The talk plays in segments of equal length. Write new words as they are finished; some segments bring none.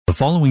The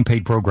following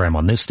paid program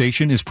on this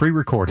station is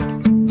pre-recorded.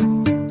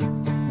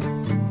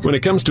 When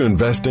it comes to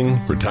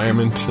investing,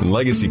 retirement, and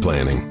legacy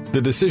planning,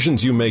 the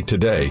decisions you make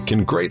today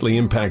can greatly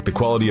impact the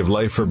quality of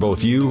life for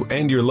both you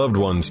and your loved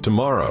ones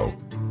tomorrow.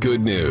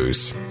 Good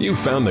news. You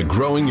found the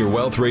Growing Your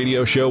Wealth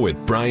radio show with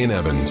Brian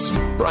Evans.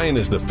 Brian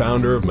is the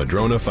founder of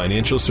Madrona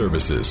Financial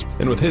Services,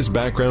 and with his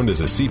background as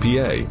a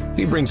CPA,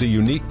 he brings a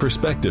unique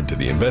perspective to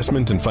the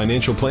investment and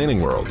financial planning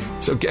world.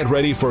 So get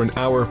ready for an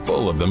hour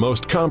full of the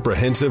most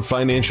comprehensive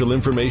financial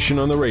information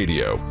on the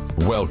radio.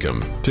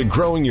 Welcome to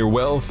Growing Your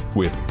Wealth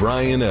with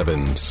Brian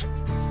Evans.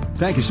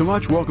 Thank you so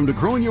much. Welcome to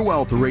Growing Your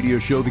Wealth, the radio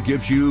show that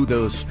gives you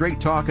those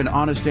straight talk and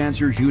honest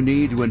answers you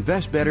need to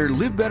invest better,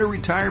 live better,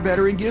 retire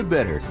better, and give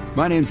better.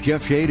 My name's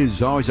Jeff Shade.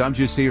 As always, I'm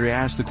just here to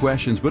ask the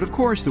questions. But of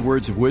course, the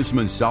words of wisdom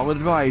and solid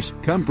advice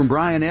come from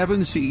Brian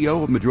Evans,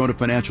 CEO of Madrona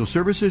Financial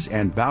Services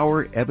and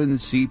Bauer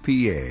Evans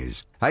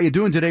CPAs. How you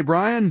doing today,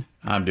 Brian?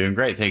 I'm doing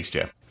great. Thanks,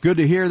 Jeff. Good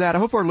to hear that. I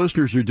hope our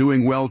listeners are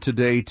doing well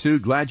today, too.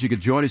 Glad you could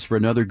join us for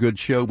another good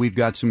show. We've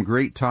got some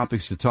great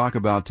topics to talk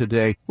about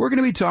today. We're going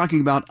to be talking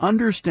about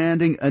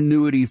understanding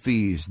annuity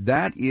fees.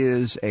 That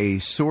is a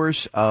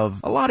source of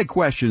a lot of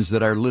questions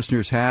that our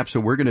listeners have, so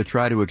we're going to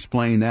try to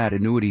explain that,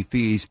 annuity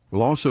fees.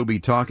 We'll also be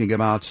talking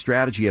about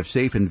strategy of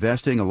safe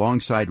investing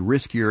alongside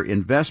riskier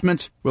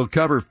investments. We'll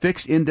cover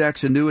fixed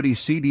index annuity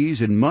CDs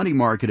and money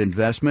market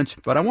investments.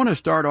 But I want to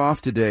start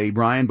off today,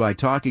 Brian, by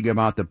talking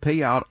about the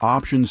payout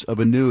options of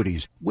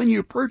annuities. When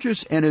you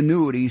purchase an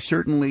annuity,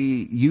 certainly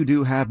you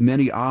do have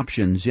many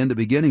options. In the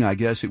beginning, I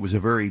guess it was a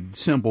very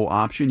simple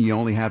option. You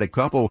only had a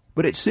couple.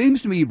 But it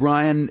seems to me,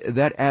 Brian,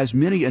 that as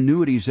many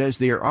annuities as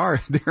there are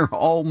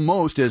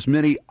almost as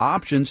many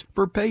options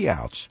for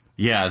payouts.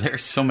 Yeah,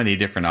 there's so many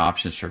different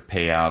options for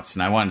payouts,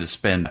 and I wanted to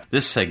spend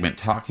this segment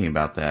talking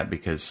about that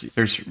because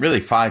there's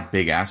really 5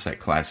 big asset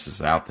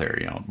classes out there,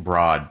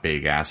 broad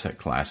big asset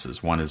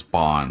classes. One is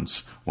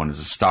bonds, one is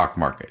the stock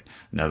market,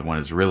 another one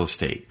is real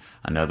estate.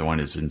 Another one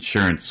is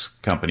insurance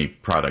company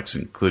products,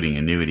 including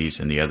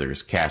annuities, and the other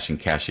is cash and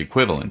cash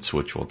equivalents,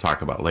 which we'll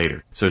talk about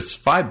later. So it's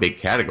 5 big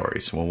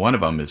categories. Well, one of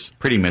them is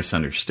pretty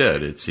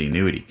misunderstood. It's the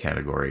annuity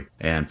category,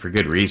 and for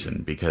good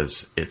reason,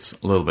 because it's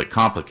a little bit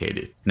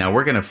complicated. Now,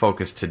 we're going to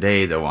focus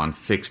today, though, on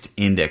fixed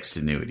indexed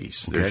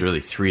annuities. Okay. There's really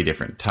 3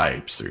 different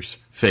types. There's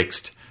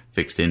fixed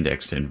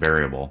indexed, and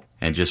variable.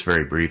 And just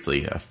very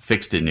briefly, a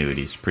fixed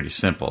annuity is pretty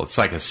simple. It's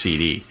like a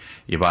CD.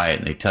 You buy it,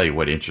 and they tell you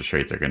what interest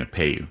rate they're going to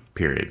pay you,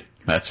 period.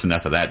 That's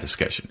enough of that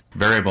discussion.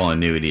 Variable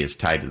annuity is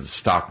tied to the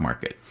stock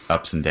market,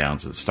 ups and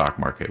downs of the stock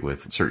market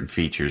with certain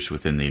features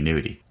within the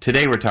annuity.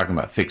 Today we're talking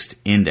about fixed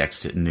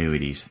indexed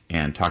annuities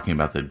and talking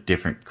about the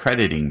different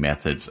crediting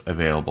methods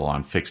available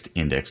on fixed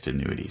indexed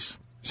annuities.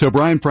 So,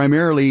 Brian,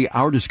 primarily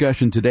our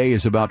discussion today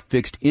is about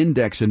fixed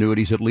index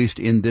annuities, at least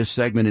in this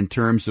segment in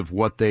terms of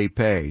what they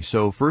pay.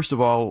 So, first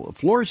of all,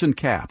 floors and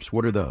caps,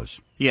 what are those?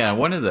 Yeah,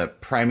 one of the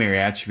primary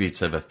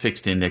attributes of a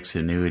fixed index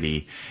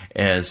annuity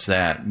is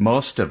that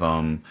most of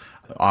them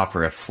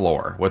offer a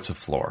floor. What's a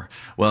floor?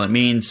 Well, it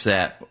means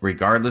that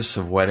regardless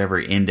of whatever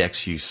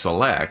index you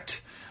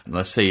select,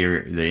 let's say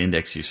the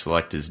index you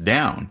select is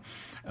down,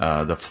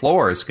 the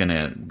floor is going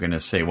to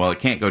say, well, it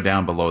can't go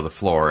down below the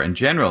floor. And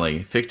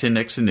generally, fixed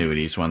index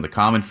annuities, one of the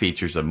common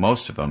features of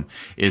most of them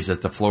is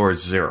that the floor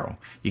is 0.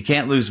 You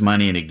can't lose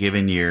money in a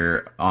given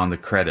year on the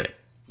credit.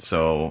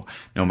 So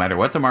no matter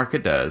what the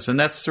market does, and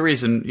that's the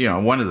reason,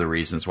 one of the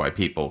reasons why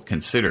people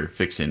consider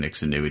fixed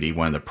index annuity,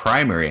 one of the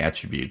primary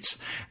attributes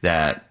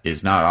that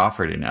is not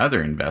offered in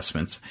other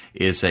investments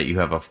is that you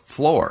have a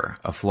floor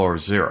of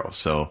 0.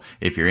 So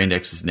if your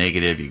index is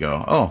negative, you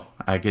go, oh,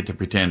 I get to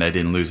pretend I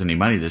didn't lose any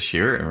money this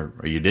year,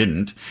 or you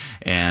didn't,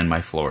 and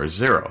my floor is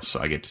 0,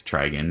 so I get to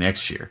try again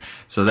next year.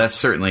 So that's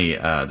certainly,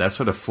 that's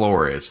what a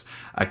floor is.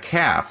 A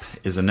cap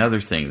is another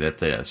thing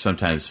that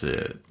sometimes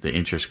the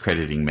interest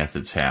crediting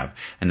methods have,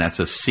 and that's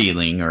a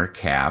ceiling or a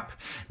cap,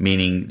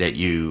 meaning that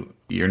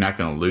you're not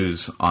going to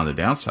lose on the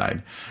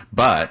downside,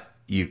 but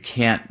you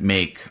can't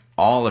make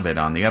all of it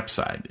on the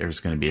upside. There's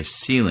going to be a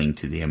ceiling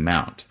to the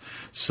amount.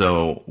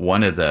 So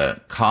one of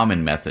the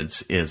common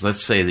methods is,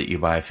 let's say that you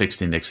buy a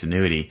fixed index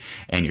annuity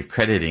and your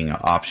crediting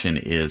option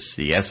is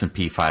the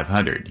S&P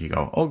 500. You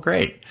go, oh,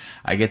 great,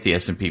 I get the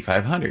S&P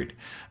 500.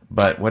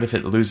 But what if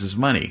it loses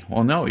money?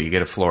 Well, no, you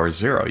get a floor of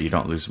 0. You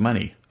don't lose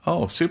money.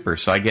 Oh, super.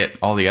 So I get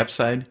all the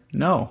upside?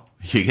 No,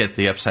 you get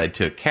the upside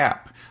to a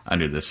cap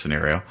under this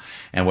scenario.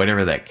 And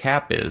whatever that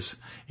cap is,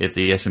 if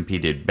the S&P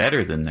did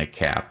better than the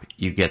cap,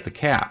 you get the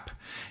cap.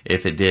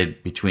 If it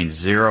did between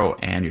 0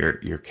 and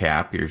your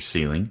cap, your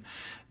ceiling,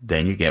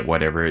 then you get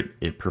whatever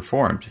it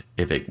performed.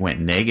 If it went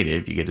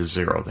negative, you get a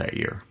 0 that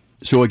year.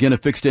 So again, a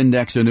fixed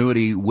index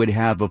annuity would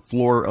have a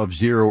floor of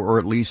 0, or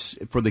at least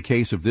for the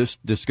case of this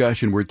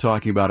discussion, we're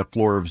talking about a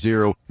floor of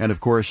 0. And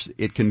of course,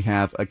 it can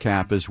have a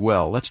cap as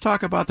well. Let's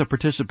talk about the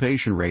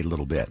participation rate a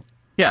little bit.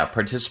 Yeah,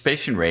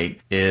 participation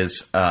rate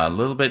is a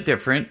little bit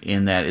different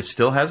in that it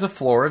still has a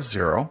floor of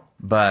 0,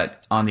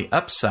 but on the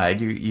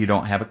upside, you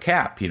don't have a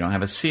cap. You don't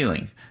have a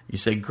ceiling. You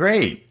say,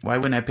 great, why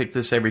wouldn't I pick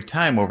this every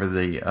time over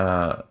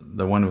the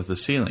one with the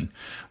ceiling?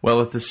 Well,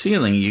 with the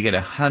ceiling, you get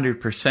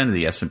 100% of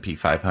the S&P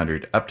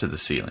 500 up to the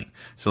ceiling.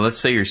 So let's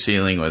say your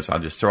ceiling was, I'll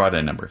just throw out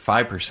a number,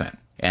 5%,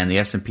 and the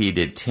S&P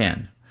did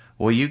 10.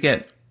 Well, you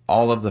get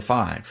all of the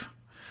 5,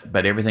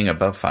 but everything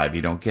above 5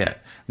 you don't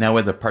get. Now,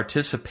 with the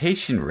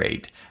participation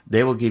rate,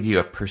 they will give you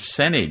a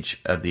percentage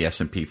of the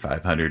S&P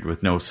 500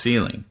 with no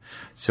ceiling.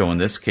 So in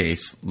this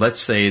case, let's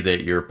say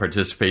that your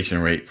participation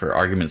rate, for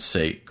argument's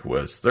sake,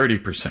 was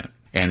 30%,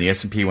 and the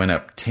S&P went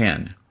up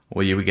 10.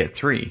 Well, you would get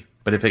 3.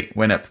 But if it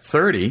went up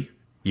 30,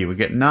 you would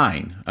get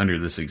 9 under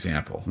this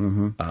example.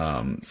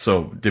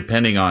 So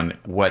depending on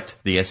what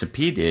the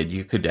S&P did,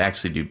 you could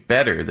actually do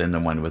better than the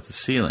one with the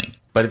ceiling.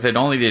 But if it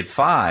only did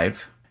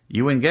 5,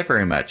 you wouldn't get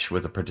very much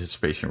with the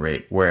participation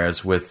rate.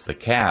 Whereas with the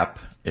cap,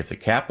 if the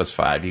cap was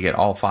 5, you get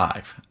all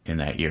 5 in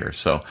that year.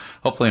 So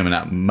hopefully I'm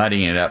not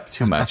muddying it up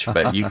too much,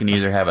 but you can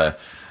either have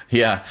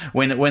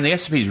when the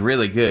S&P is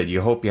really good,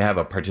 you hope you have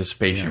a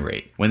participation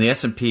rate. When the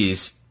S&P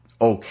is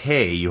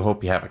okay, you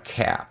hope you have a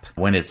cap.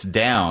 When it's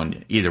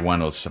down, either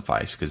one will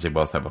suffice because they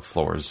both have a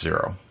floor of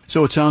 0.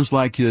 So it sounds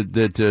like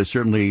that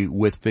certainly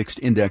with fixed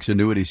index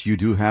annuities, you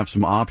do have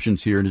some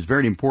options here, and it's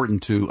very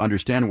important to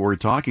understand what we're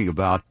talking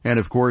about. And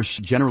of course,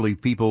 generally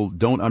people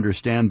don't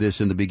understand this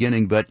in the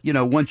beginning, but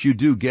once you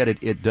do get it,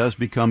 it does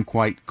become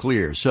quite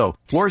clear. So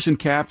floors and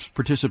caps,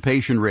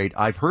 participation rate.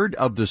 I've heard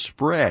of the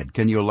spread.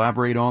 Can you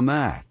elaborate on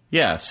that?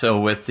 Yeah, so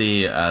with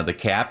the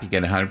cap, you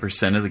get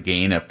 100% of the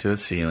gain up to a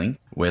ceiling.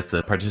 With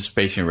the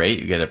participation rate,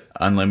 you get an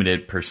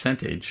unlimited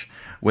percentage.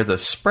 With a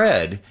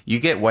spread, you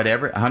get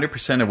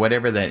 100% of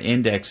whatever that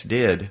index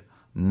did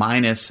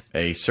minus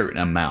a certain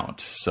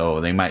amount.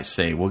 So they might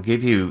say, we'll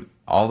give you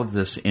all of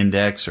this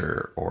index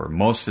or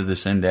most of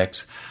this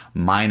index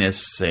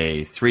minus,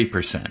 say,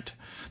 3%.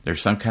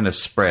 There's some kind of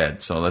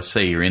spread. So let's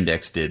say your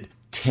index did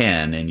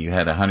 10 and you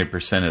had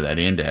 100% of that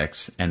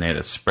index and they had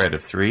a spread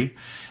of 3.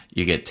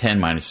 You get 10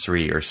 minus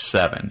 3 or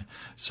 7.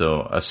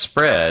 So a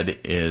spread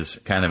is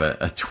kind of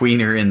a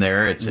tweener in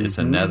there. It's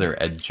another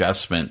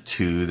adjustment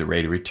to the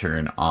rate of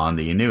return on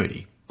the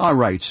annuity. All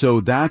right,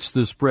 so that's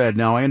the spread.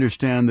 Now, I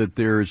understand that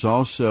there's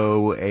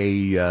also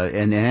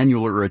an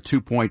annual or a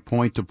 2-point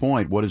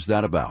point-to-point. What is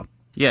that about?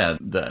 Yeah,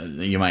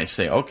 you might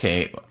say,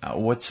 okay,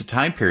 what's the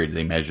time period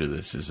they measure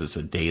this? Is this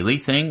a daily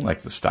thing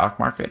like the stock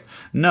market?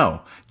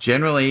 No.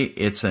 Generally,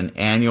 it's an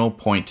annual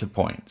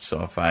point-to-point.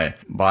 So if I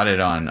bought it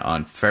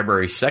on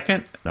February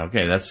 2nd,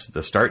 okay, that's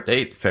the start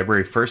date.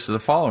 February 1st of the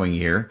following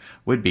year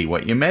would be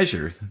what you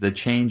measure the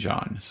change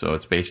on. So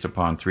it's based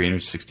upon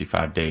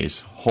 365 days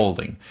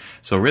holding.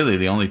 So really,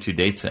 the only 2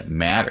 dates that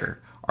matter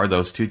are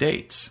those 2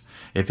 dates.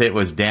 If it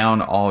was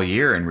down all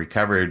year and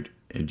recovered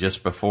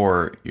just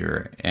before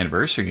your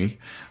anniversary,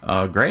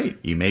 great,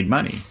 you made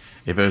money.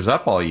 If it was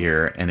up all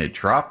year and it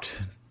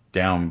dropped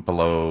down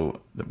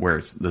below where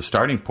it's the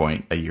starting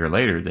point a year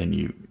later, then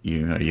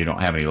you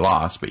don't have any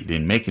loss, but you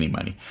didn't make any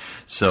money.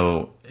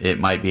 So it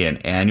might be an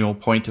annual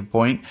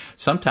point-to-point.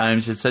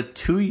 Sometimes it's a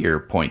 2-year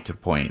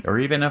point-to-point or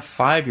even a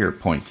 5-year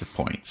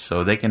point-to-point.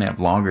 So they can have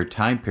longer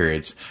time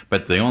periods.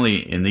 But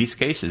in these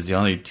cases, the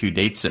only 2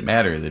 dates that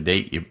matter, the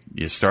date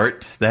you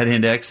start that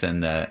index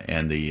and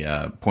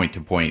the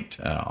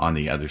point-to-point on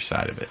the other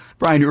side of it.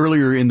 Brian,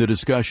 earlier in the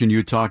discussion,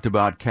 you talked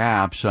about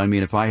caps. I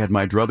mean, if I had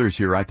my druthers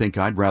here, I think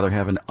I'd rather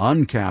have an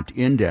uncapped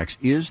index.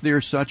 Is there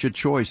such a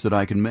choice that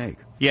I can make?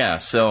 Yeah,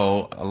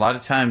 so a lot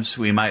of times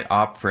we might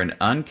opt for an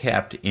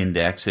uncapped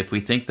index if we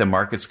think the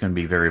market's going to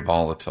be very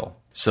volatile.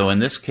 So in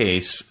this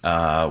case,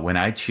 when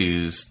I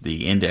choose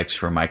the index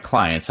for my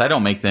clients, I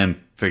don't make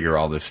them figure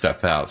all this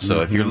stuff out.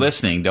 So if you're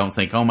listening, don't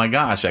think, oh my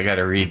gosh, I got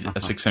to read a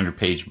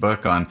 600-page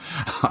book on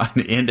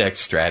index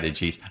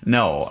strategies.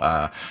 No,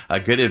 a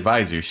good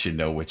advisor should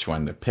know which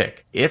one to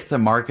pick. If the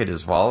market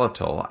is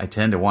volatile, I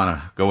tend to want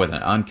to go with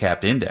an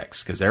uncapped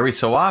index because every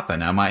so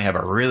often I might have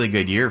a really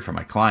good year for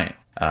my client.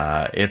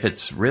 If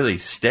it's really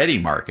steady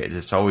market,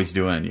 it's always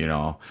doing,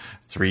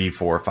 3,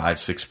 4, 5,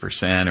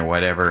 6% or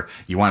whatever.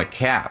 You want to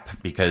cap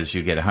because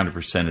you get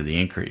 100% of the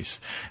increase.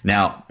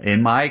 Now,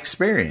 in my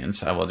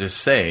experience, I will just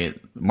say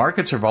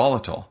markets are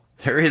volatile.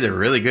 They're either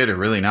really good or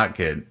really not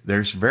good.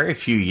 There's very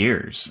few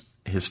years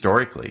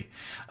historically.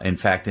 In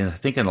fact, I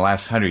think in the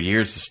last 100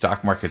 years, the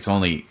stock market's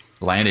only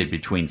landed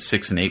between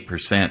 6 and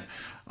 8%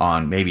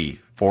 on maybe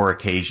 4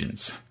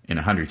 occasions. In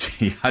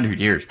 100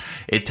 years.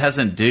 It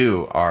doesn't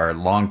do our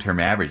long-term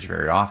average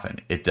very often.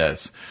 It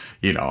does,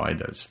 it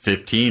does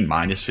 15,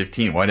 minus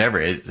 15, whatever.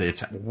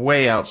 It's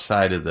way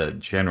outside of the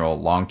general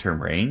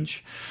long-term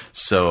range.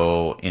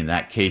 So in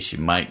that case, you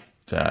might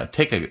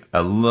take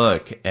a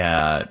look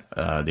at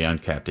the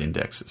uncapped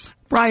indexes.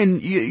 Brian,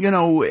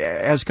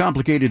 as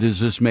complicated as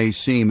this may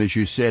seem, as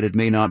you said, it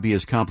may not be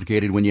as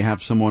complicated when you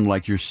have someone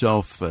like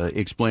yourself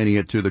explaining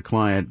it to the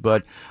client,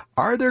 but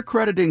are there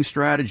crediting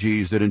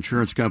strategies that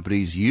insurance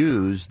companies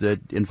use that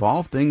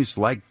involve things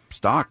like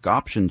stock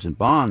options and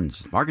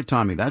bonds, market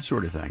timing, that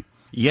sort of thing?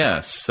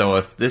 Yes. So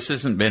if this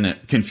hasn't been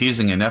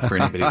confusing enough for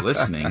anybody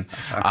listening,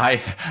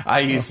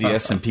 I use the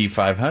S&P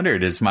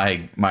 500 as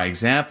my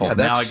example. Yeah,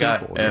 that's now I got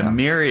simple, a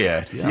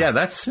myriad. Yeah,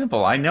 that's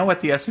simple. I know what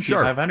the S&P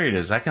 500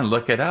 is. I can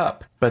look it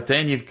up. But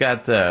then you've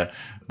got the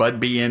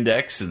BUDB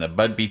index and the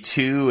BUDB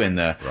 2 and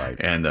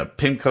the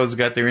PIMCO's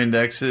got their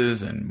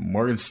indexes and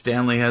Morgan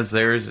Stanley has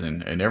theirs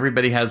and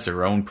everybody has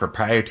their own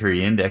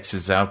proprietary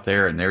indexes out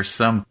there, and there's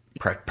some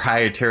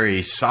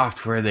proprietary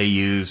software they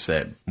use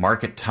that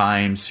market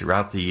times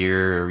throughout the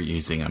year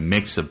using a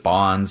mix of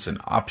bonds and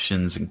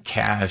options and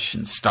cash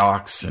and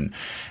stocks, and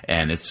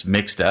it's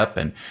mixed up,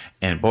 and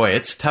boy,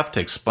 it's tough to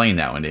explain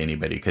that one to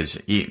anybody, because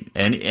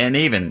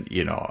even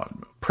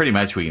pretty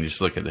much we can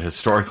just look at the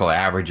historical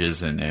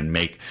averages and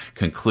make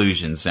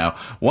conclusions. Now,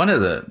 one of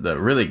the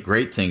really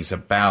great things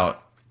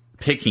about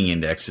picking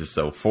indexes,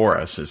 though, for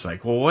us is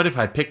like, well, what if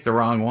I pick the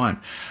wrong one?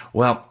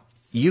 Well,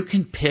 you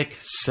can pick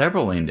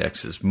several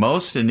indexes.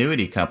 Most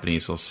annuity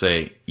companies will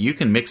say you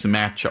can mix and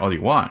match all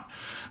you want.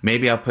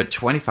 Maybe I'll put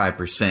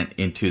 25%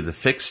 into the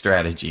fixed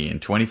strategy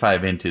and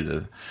 25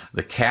 into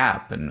the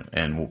cap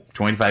and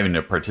 25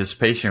 into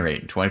participation rate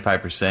and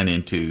 25%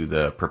 into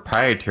the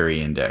proprietary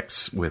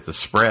index with the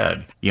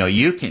spread.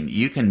 You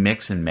can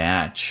mix and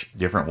match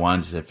different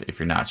ones if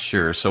you're not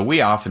sure. So we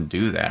often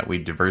do that. We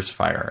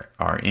diversify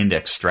our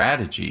index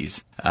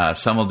strategies.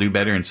 Some will do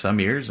better in some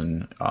years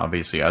and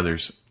obviously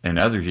others in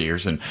other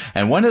years. And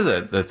one of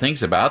the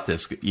things about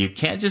this, you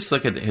can't just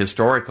look at the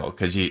historical,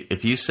 because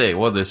if you say,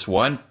 well, this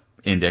one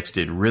index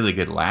did really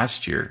good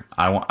last year,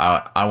 I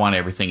want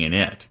everything in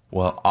it.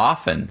 Well,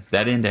 often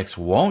that index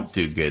won't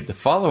do good the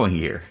following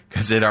year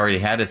because it already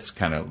had its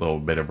kind of little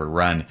bit of a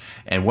run.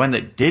 And one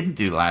that didn't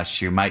do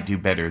last year might do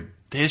better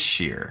this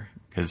year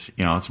because,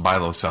 it's buy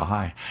low, sell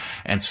high.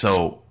 And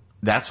so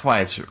that's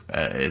why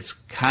it's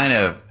kind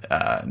of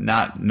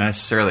not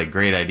necessarily a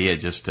great idea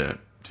just to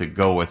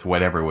go with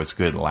whatever was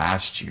good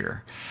last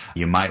year.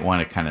 You might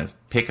want to kind of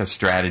pick a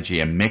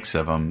strategy, a mix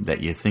of them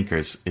that you think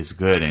is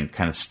good, and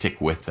kind of stick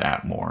with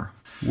that more.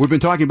 We've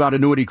been talking about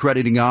annuity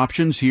crediting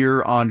options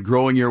here on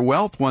Growing Your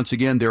Wealth. Once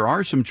again, there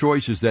are some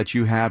choices that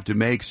you have to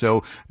make,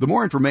 so the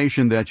more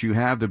information that you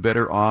have, the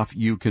better off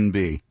you can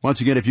be. Once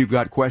again, if you've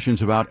got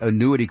questions about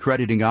annuity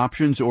crediting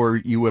options, or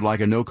you would like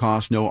a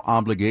no-cost,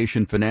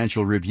 no-obligation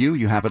financial review,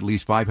 you have at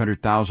least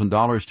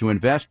 $500,000 to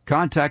invest,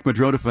 contact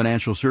Madrona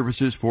Financial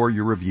Services for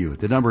your review.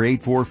 The number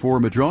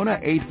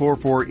 844-MADRONA,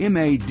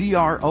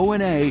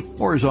 844-MADRONA,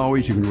 or as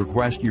always, you can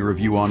request your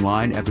review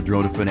online at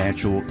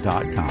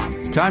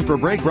madronafinancial.com. Time for a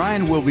break.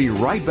 Brian will be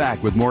right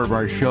back with more of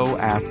our show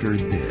after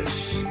this.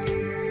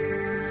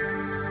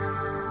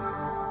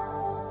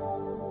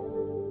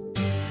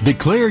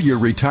 Declare your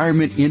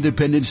retirement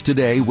independence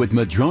today with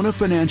Madrona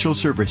Financial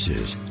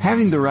Services.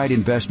 Having the right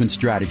investment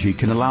strategy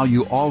can allow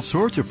you all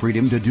sorts of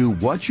freedom to do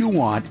what you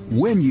want,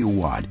 when you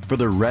want, for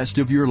the rest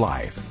of your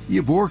life.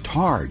 You've worked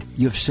hard,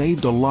 you've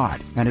saved a lot,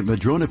 and at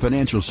Madrona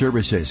Financial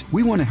Services,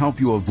 we want to help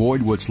you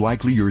avoid what's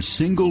likely your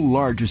single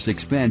largest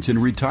expense in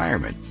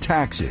retirement,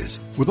 taxes.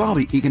 With all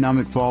the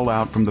economic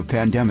fallout from the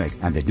pandemic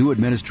and the new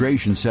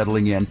administration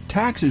settling in,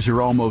 taxes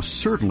are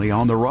almost certainly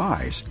on the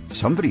rise.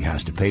 Somebody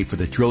has to pay for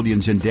the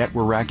trillions in debt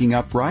we're racking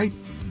up, right?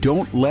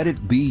 Don't let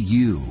it be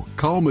you.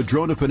 Call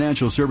Madrona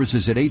Financial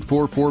Services at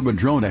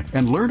 844-MADRONA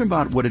and learn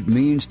about what it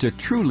means to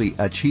truly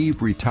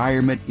achieve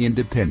retirement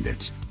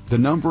independence. The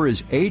number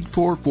is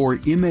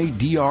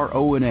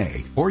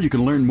 844-MADRONA, or you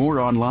can learn more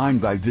online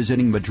by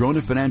visiting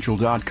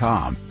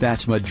madronafinancial.com.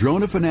 That's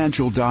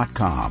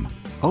madronafinancial.com.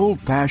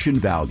 Old-fashioned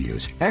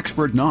values,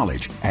 expert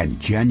knowledge, and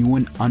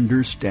genuine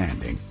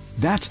understanding.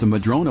 That's the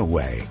Madrona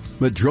way.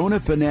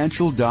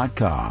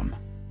 madronafinancial.com.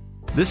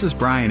 This is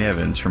Brian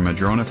Evans from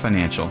Madrona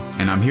Financial,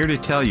 and I'm here to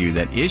tell you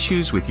that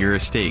issues with your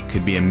estate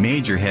could be a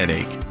major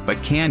headache,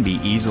 but can be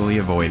easily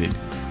avoided.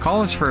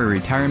 Call us for a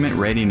retirement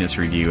readiness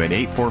review at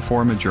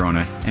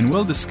 844-MADRONA, and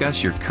we'll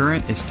discuss your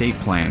current estate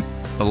plan.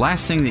 The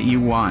last thing that you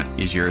want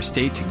is your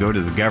estate to go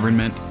to the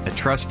government, a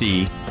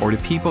trustee, or to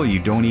people you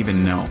don't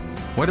even know.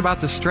 What about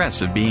the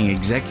stress of being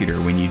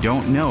executor when you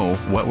don't know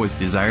what was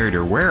desired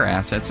or where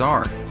assets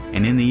are?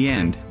 And in the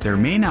end, there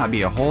may not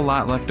be a whole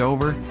lot left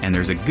over, and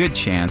there's a good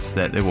chance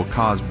that it will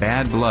cause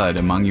bad blood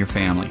among your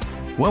family.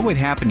 What would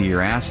happen to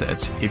your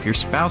assets if your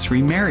spouse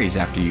remarries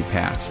after you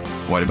pass?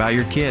 What about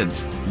your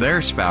kids, their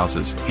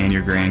spouses, and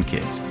your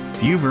grandkids?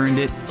 You've earned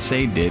it,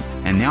 saved it,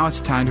 and now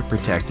it's time to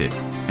protect it.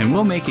 And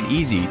we'll make it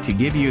easy to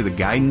give you the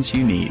guidance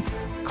you need.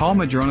 Call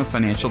Madrona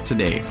Financial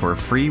today for a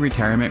free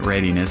retirement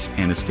readiness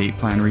and estate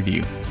plan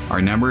review.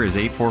 Our number is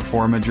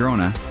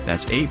 844-MADRONA.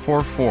 That's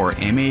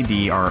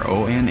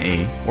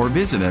 844-MADRONA. Or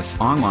visit us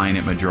online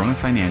at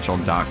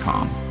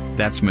madronafinancial.com.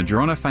 That's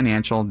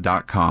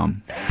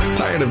madronafinancial.com.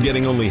 Tired of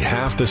getting only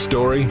half the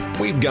story?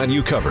 We've got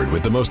you covered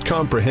with the most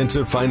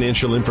comprehensive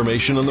financial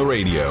information on the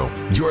radio.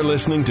 You're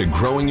listening to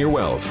Growing Your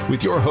Wealth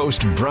with your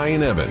host,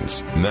 Brian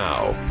Evans.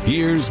 Now,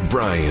 here's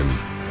Brian.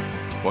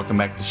 Welcome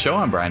back to the show.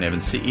 I'm Brian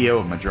Evans, CEO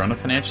of Madrona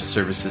Financial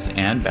Services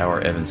and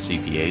Bauer Evans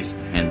CPAs.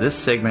 And this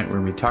segment, we're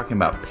going to be talking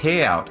about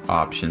payout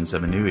options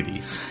of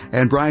annuities.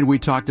 And Brian, we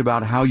talked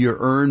about how you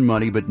earn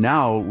money, but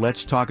now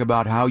let's talk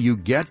about how you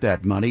get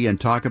that money and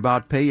talk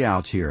about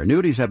payouts here.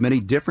 Annuities have many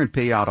different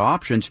payout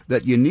options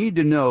that you need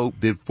to know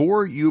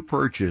before you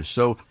purchase.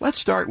 So let's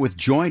start with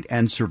Joint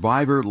and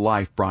Survivor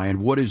Life.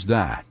 Brian, what is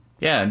that?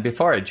 Yeah, and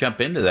before I jump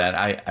into that,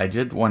 I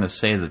did want to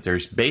say that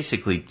there's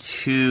basically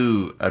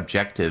two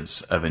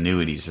objectives of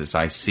annuities as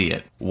I see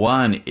it.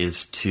 One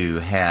is to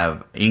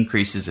have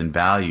increases in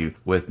value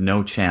with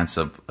no chance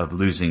of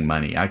losing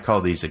money. I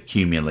call these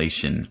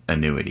accumulation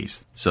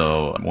annuities.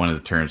 So one of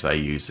the terms I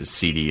use is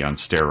CD on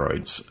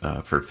steroids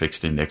for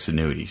fixed index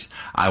annuities.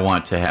 I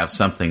want to have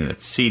something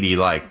that's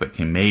CD-like but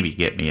can maybe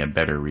get me a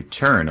better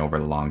return over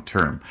the long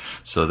term.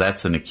 So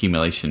that's an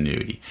accumulation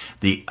annuity.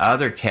 The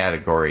other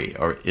category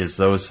is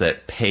those that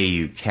pay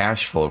you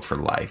cash flow for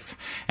life.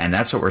 And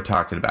that's what we're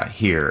talking about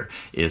here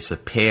is the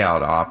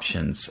payout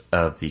options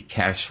of the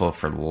cash flow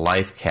for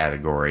life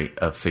category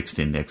of fixed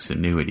index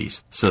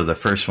annuities. So the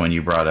first one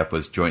you brought up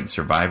was Joint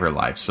Survivor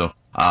Life. So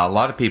a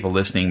lot of people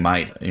listening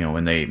might,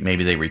 when they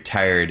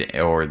retired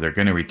or they're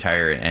going to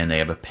retire and they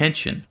have a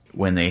pension.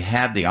 When they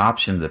have the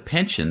option of the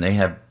pension, they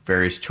have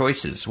various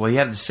choices. Well, you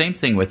have the same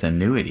thing with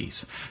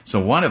annuities. So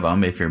one of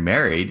them, if you're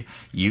married,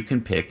 you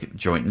can pick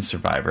Joint and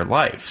Survivor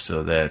Life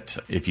so that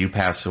if you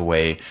pass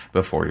away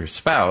before your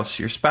spouse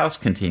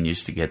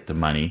continues to get the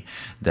money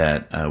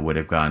that would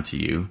have gone to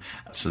you.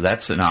 So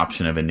that's an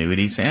option of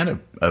annuities and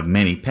of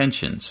many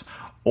pensions.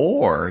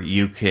 Or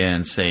you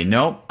can say,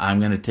 nope, I'm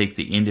going to take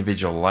the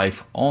individual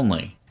life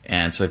only.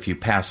 And so if you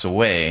pass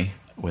away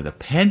with a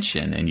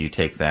pension and you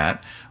take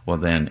that, well,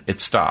 then it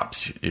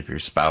stops. If your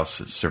spouse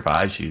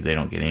survives you, they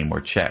don't get any more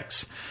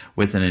checks.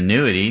 With an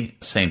annuity,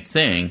 same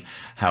thing.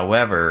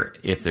 However,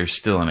 if there's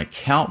still an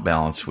account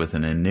balance with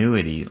an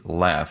annuity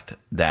left,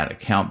 that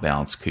account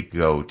balance could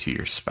go to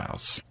your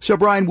spouse. So,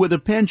 Brian, with a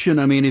pension,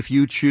 if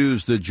you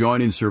choose the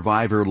Joint and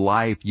Survivor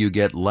Life, you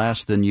get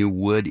less than you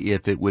would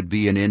if it would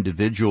be an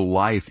individual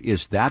life.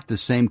 Is that the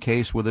same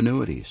case with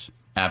annuities?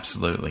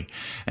 Absolutely.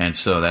 And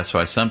so that's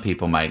why some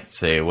people might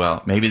say,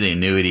 well, maybe the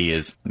annuity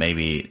is,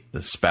 maybe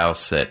the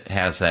spouse that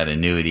has that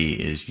annuity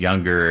is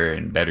younger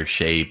and better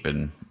shape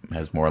and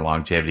has more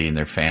longevity in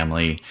their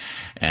family.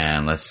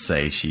 And let's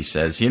say she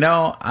says,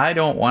 I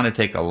don't want to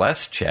take a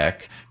less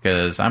check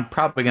because I'm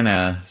probably going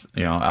to,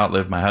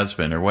 outlive my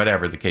husband or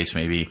whatever the case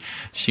may be.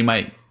 She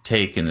might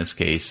take, in this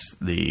case,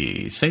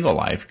 the single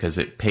life because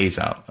it pays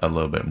out a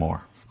little bit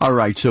more. All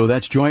right, so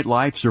that's Joint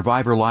Life,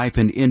 Survivor Life,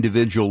 and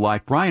Individual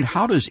Life. Brian,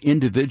 how does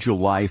Individual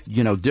Life,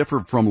 differ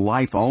from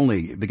Life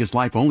Only? Because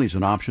Life Only is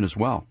an option as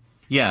well.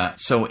 Yeah,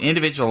 so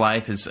Individual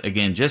Life is,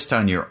 again, just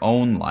on your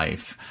own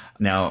life.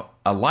 Now,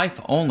 a Life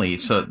Only,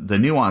 so the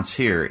nuance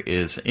here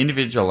is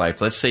Individual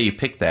Life. Let's say you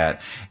pick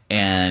that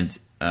and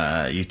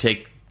you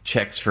take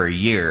checks for a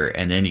year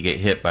and then you get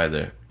hit by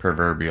the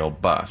proverbial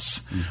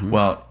bus. Mm-hmm.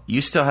 Well,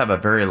 you still have a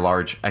very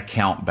large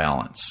account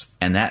balance,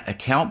 and that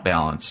account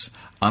balance,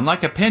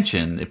 unlike a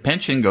pension, the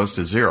pension goes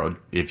to zero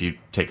if you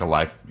take a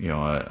life,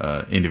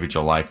 a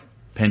individual life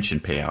pension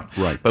payout.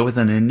 Right. But with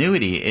an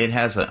annuity, it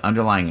has an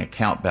underlying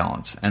account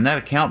balance, and that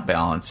account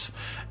balance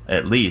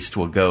at least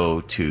will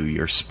go to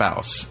your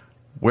spouse.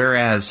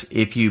 Whereas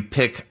if you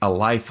pick a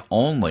life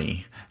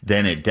only,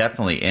 then it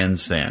definitely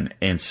ends then,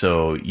 and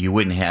so you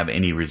wouldn't have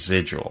any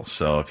residual.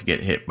 So if you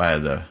get hit by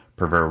the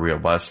proverbial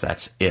bus,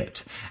 that's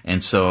it.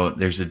 And so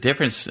there's a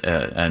difference,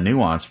 a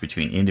nuance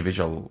between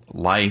individual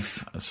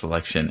life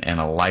selection and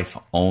a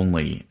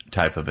life-only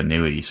type of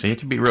annuity. So you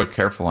have to be real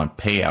careful on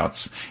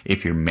payouts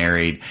if you're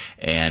married,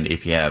 and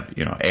if you have,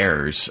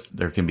 heirs,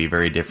 there can be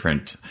very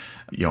different,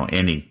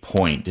 ending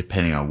point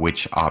depending on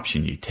which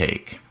option you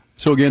take.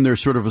 So again,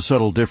 there's sort of a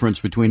subtle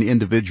difference between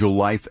individual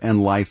life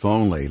and life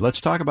only.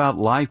 Let's talk about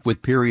life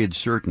with period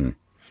certain.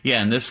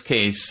 Yeah, in this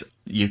case,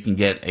 you can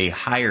get a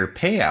higher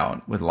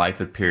payout with life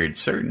with period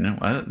certain.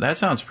 Well, that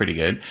sounds pretty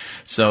good.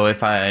 So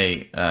if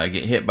I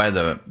get hit by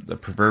the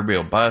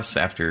proverbial bus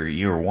after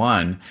year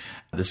one,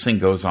 this thing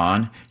goes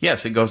on.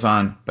 Yes, it goes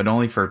on, but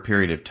only for a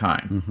period of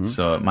time. Mm-hmm.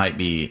 So it might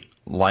be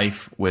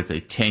life with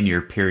a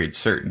 10-year period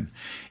certain.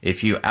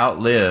 If you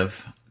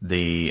outlive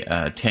the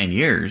 10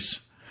 years,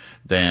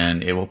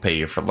 then it will pay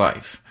you for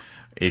life.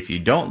 If you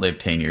don't live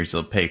 10 years,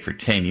 it'll pay for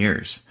 10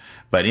 years.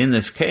 But in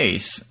this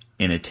case,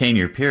 in a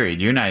 10-year period,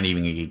 you're not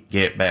even going to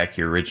get back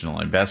your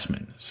original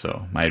investment.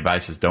 So my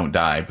advice is don't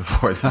die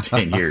before the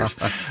 10 years.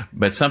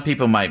 But some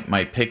people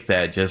might pick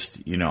that just,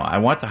 I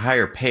want the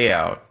higher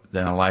payout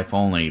than a life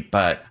only,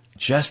 but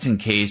just in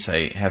case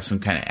I have some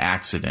kind of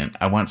accident,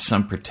 I want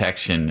some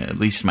protection, at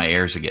least my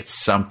heirs to get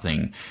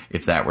something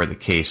if that were the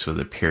case with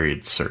a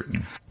period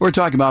certain. We're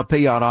talking about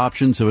payout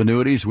options of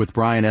annuities with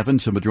Brian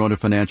Evans of Madrona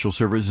Financial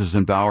Services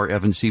and Bauer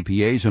Evans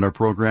CPAs in our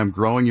program,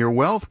 Growing Your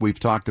Wealth. We've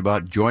talked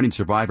about Joint and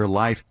Survivor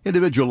Life,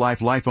 Individual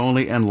Life, Life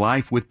Only, and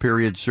Life with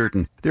period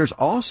certain. There's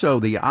also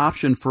the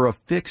option for a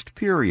fixed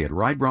period,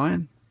 right,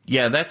 Brian?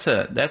 Yeah, that's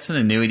an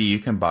annuity you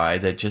can buy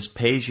that just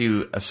pays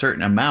you a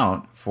certain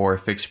amount for a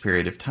fixed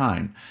period of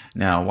time.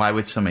 Now, why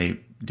would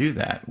somebody do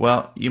that?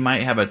 Well, you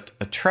might have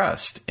a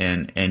trust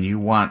and you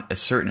want a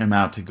certain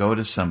amount to go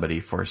to somebody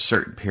for a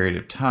certain period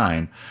of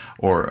time,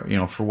 or,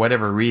 for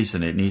whatever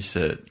reason it needs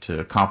to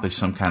accomplish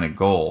some kind of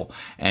goal.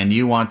 And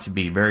you want to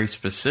be very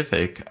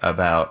specific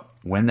about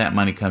when that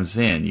money comes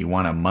in. You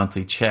want a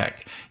monthly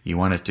check. You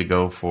want it to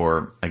go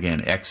for,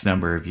 again, X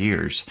number of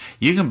years.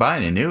 You can buy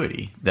an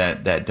annuity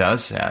that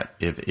does that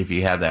if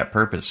you have that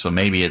purpose. So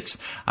maybe it's,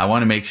 I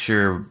want to make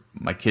sure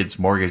my kid's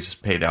mortgage is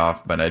paid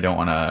off, but I don't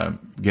want to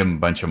give them a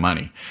bunch of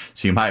money.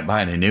 So you might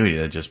buy an annuity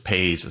that just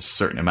pays a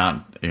certain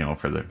amount,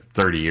 for the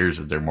 30 years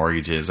that their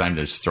mortgage is. I'm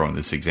just throwing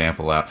this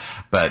example out.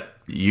 But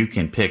you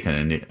can pick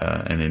an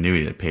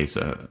annuity that pays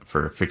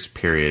for a fixed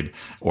period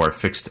or a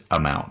fixed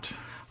amount.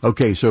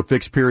 Okay, so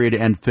fixed period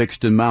and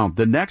fixed amount.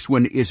 The next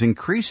one is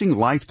increasing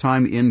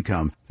lifetime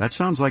income. That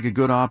sounds like a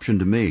good option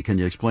to me. Can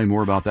you explain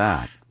more about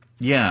that?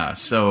 Yeah,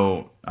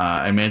 so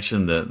I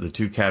mentioned the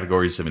two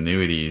categories of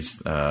annuities,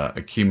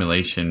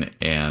 accumulation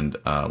and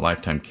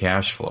lifetime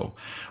cash flow.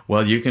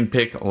 Well, you can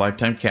pick a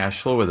lifetime cash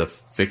flow with a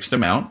fixed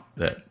amount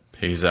that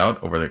pays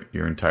out over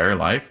your entire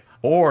life,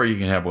 or you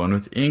can have one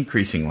with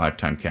increasing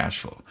lifetime cash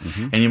flow.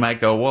 Mm-hmm. And you might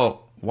go,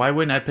 well, why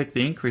wouldn't I pick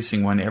the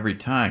increasing one every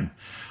time?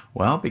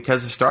 Well,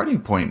 because the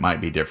starting point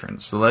might be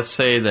different. So let's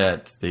say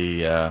that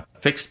the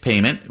fixed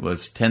payment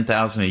was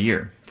 $10,000 a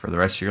year for the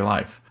rest of your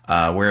life,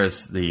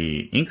 whereas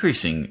the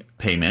increasing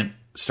payment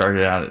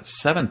started out at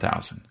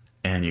 $7,000.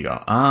 And you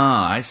go,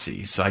 I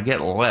see. So I get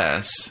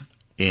less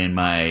in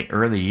my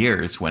early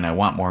years when I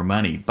want more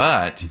money,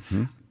 but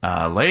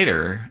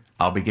later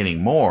I'll be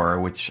getting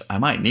more, which I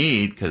might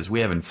need because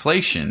we have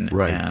inflation,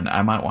 right, and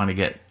I might want to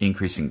get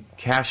increasing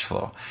cash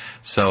flow.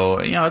 So,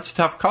 it's a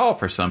tough call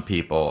for some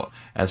people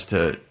as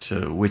to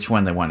which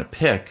one they want to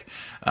pick.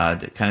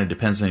 It kind of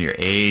depends on your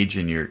age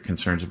and your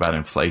concerns about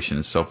inflation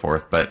and so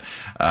forth. But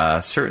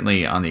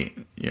certainly on the,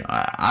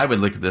 I would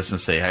look at this and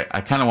say,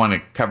 I kind of want to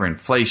cover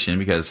inflation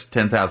because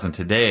 $10,000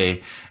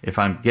 today, if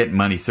I'm getting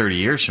money 30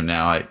 years from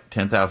now,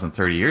 $10,000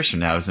 30 years from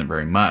now isn't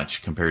very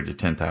much compared to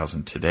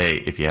 $10,000 today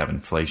if you have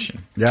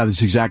inflation. Yeah,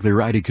 that's exactly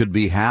right. It could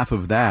be half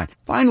of that.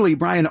 Finally,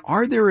 Brian,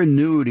 are there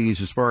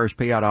annuities as far as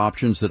payout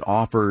options that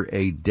offer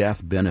a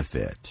death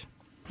benefit?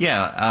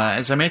 Yeah,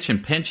 as I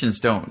mentioned, pensions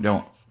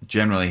don't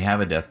generally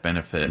have a death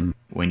benefit.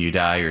 When you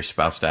die, your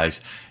spouse dies,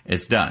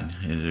 it's done.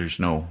 There's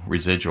no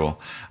residual.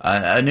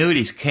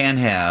 Annuities can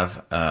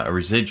have a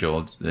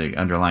residual, the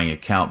underlying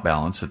account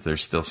balance, if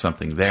there's still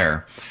something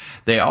there.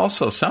 They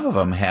also, some of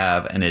them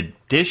have an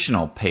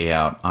additional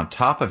payout on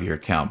top of your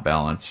account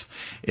balance.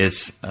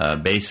 It's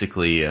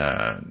basically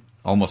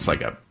almost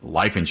like a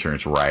life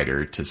insurance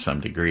rider to some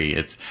degree.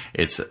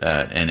 It's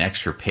an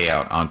extra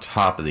payout on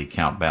top of the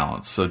account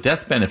balance. So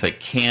death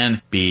benefit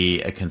can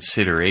be a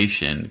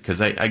consideration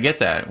because I get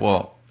that.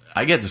 Well,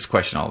 I get this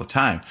question all the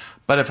time.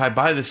 But if I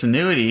buy this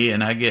annuity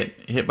and I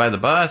get hit by the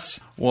bus,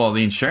 well,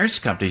 the insurance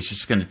company's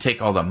just going to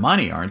take all the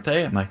money, aren't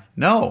they? I'm like,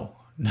 no.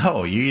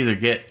 You either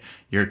get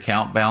your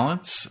account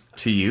balance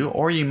to you,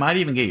 or you might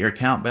even get your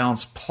account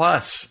balance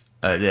plus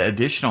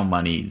additional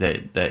money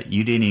that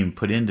you didn't even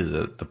put into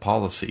the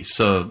policy.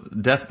 So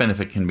death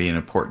benefit can be an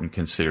important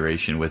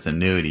consideration with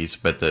annuities,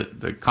 but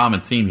the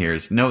common theme here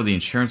is no, the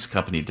insurance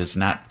company does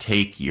not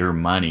take your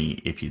money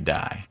if you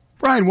die.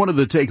 Brian, one of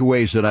the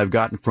takeaways that I've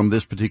gotten from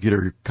this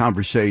particular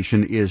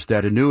conversation is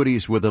that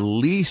annuities with the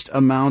least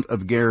amount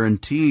of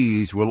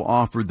guarantees will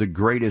offer the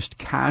greatest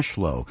cash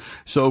flow.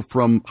 So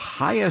from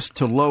highest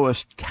to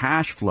lowest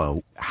cash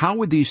flow, how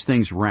would these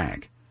things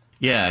rank?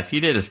 Yeah, if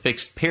you did a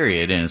fixed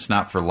period and it's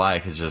not for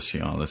life, it's just,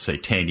 let's say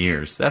 10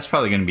 years, that's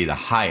probably going to be the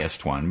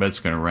highest one, but it's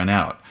going to run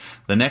out.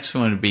 The next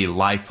one would be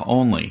life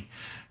only.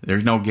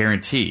 There's no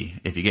guarantee.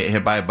 If you get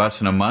hit by a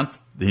bus in a month,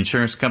 the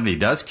insurance company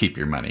does keep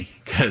your money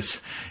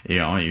because,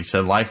 you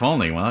said life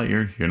only. Well,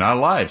 you're not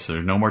alive, so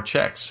there's no more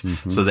checks.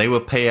 Mm-hmm. So they will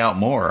pay out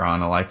more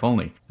on a life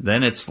only.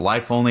 Then it's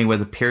life only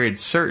with a period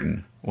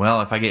certain.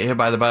 Well, if I get hit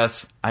by the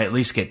bus, I at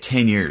least get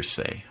 10 years,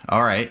 say.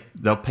 All right,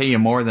 they'll pay you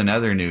more than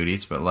other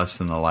annuities, but less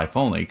than the life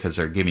only because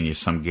they're giving you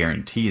some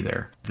guarantee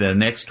there. The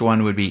next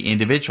one would be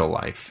individual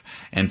life.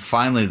 And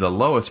finally, the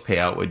lowest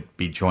payout would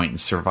be joint and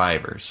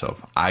survivor. So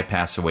if I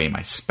pass away,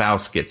 my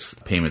spouse gets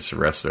payments the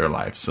rest of their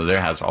life. So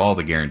there has all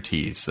the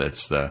guarantees.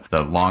 That's the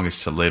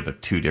longest to live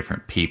of two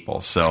different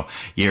people. So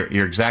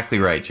you're exactly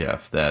right,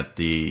 Jeff, that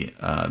the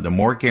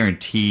more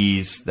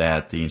guarantees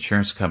that the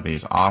insurance company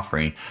is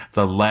offering,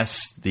 the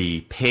less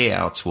the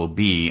payouts will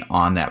be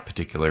on that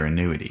particular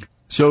annuity.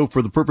 So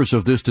for the purpose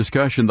of this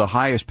discussion, the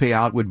highest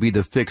payout would be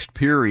the fixed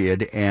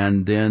period,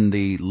 and then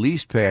the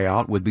least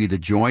payout would be the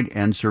joint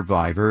and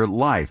survivor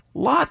life.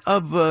 Lot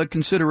of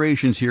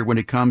considerations here when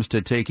it comes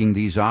to taking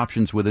these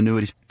options with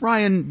annuities.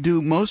 Brian,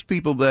 do most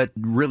people that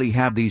really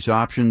have these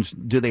options,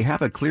 do they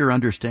have a clear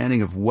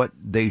understanding of what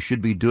they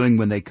should be doing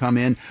when they come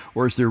in?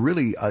 Or is there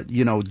really,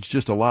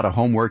 just a lot of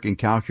homework and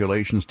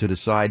calculations to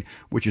decide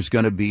which is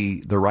going to be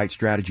the right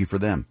strategy for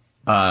them?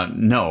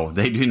 No,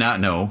 they do not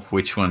know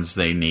which ones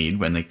they need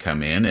when they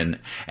come in.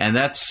 And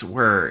that's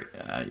where,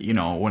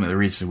 one of the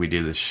reasons we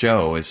do this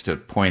show is to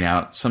point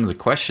out some of the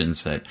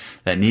questions that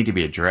need to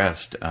be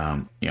addressed.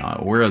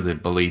 We're of the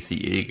belief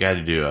that you got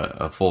to do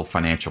a full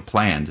financial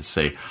plan to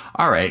say,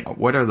 all right,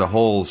 what are the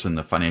holes in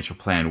the financial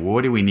plan?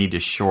 What do we need to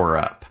shore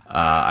up?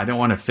 I don't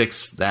want to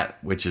fix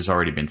that which has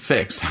already been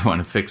fixed. I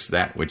want to fix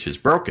that which is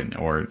broken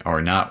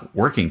or not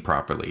working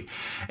properly.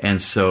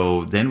 And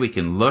so then we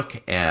can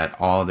look at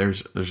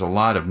there's a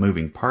lot of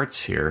moving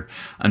parts here.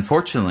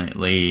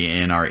 Unfortunately,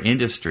 in our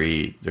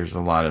industry, there's a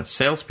lot of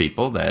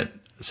salespeople that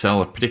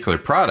sell a particular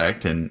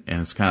product, and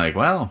it's kind of like,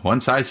 well,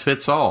 one size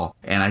fits all.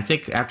 And I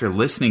think after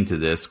listening to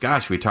this,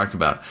 gosh, we talked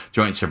about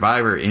joint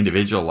survivor,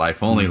 individual,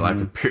 life only, life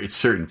with period,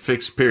 certain,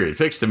 fixed period,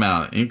 fixed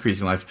amount,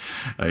 increasing life,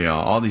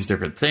 all these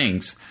different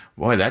things.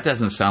 Boy, that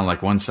doesn't sound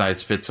like one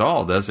size fits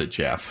all, does it,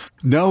 Jeff?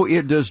 No,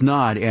 it does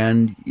not.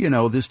 And,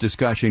 this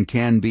discussion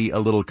can be a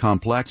little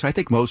complex. I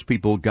think most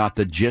people got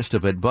the gist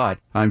of it, but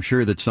I'm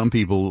sure that some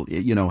people,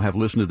 have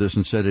listened to this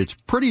and said it's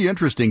pretty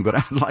interesting, but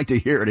I'd like to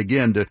hear it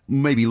again to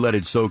maybe let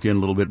it soak in a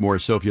little bit more.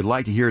 So if you'd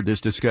like to hear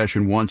this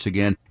discussion once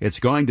again, it's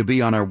going to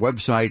be on our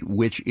website,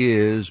 which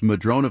is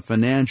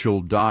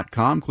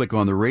MadronaFinancial.com. Click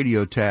on the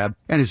radio tab.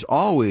 And as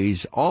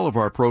always, all of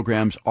our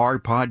programs are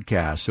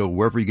podcasts. So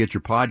wherever you get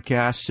your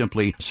podcasts,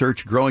 simply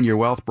search Growing Your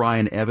Wealth,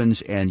 Brian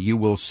Evans, and you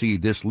will see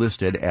this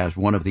listed as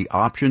one of the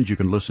options. You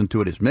can listen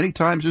to it as many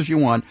times as you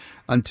want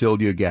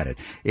until you get it.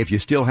 If you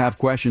still have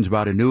questions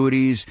about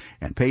annuities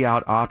and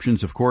payout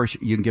options, of course,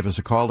 you can give us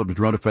a call at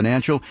Madrona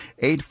Financial,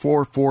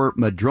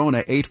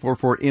 844-MADRONA,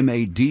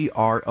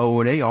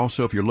 844-MADRONA.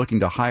 Also, if you're looking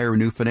to hire a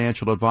new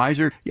financial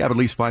advisor, you have at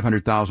least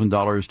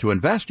 $500,000 to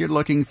invest, you're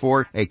looking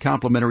for a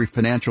complimentary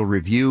financial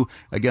review.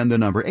 Again, the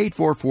number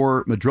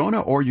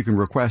 844-MADRONA, or you can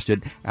request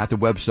it at the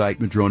website,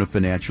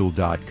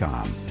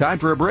 MadronaFinancial.com. Time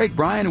for a break,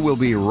 Brian, and we'll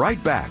be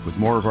right back with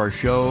more of our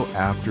show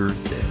after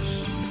this.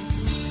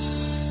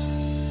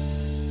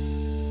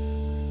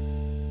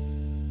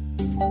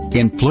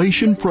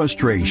 Inflation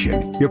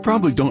frustration. You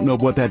probably don't know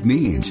what that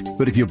means,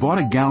 but if you bought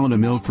a gallon of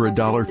milk for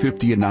 $1.50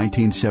 in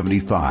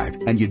 1975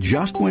 and you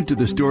just went to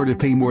the store to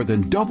pay more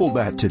than double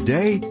that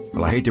today,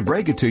 well, I hate to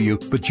break it to you,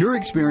 but you're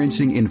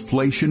experiencing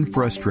inflation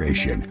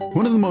frustration.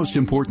 One of the most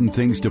important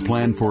things to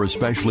plan for,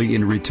 especially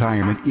in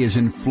retirement, is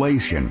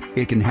inflation.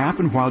 It can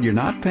happen while you're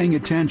not paying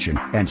attention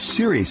and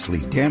seriously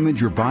damage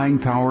your buying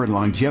power and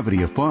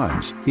longevity of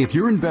funds. If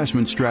your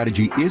investment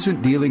strategy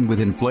isn't dealing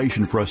with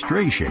inflation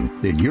frustration,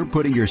 then you're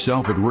putting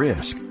yourself at risk.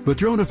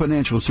 Madrona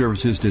Financial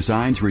Services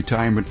designs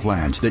retirement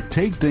plans that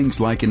take things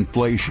like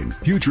inflation,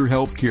 future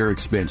health care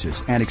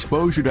expenses, and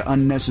exposure to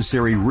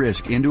unnecessary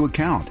risk into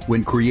account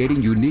when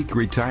creating unique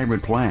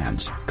retirement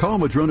plans. Call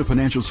Madrona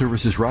Financial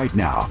Services right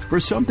now for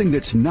something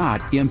that's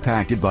not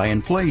impacted by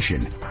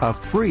inflation. A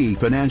free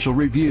financial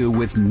review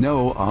with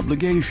no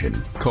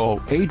obligation. Call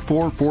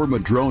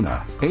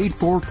 844-MADRONA,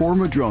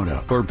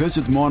 844-MADRONA, or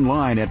visit them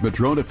online at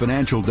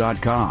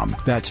MadronaFinancial.com.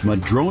 That's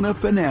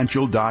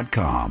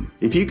MadronaFinancial.com.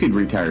 If you could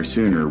retire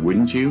sooner,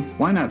 wouldn't you?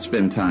 Why not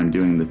spend time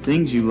doing the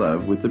things you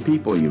love with the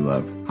people you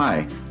love?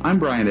 Hi, I'm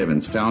Brian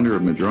Evans, founder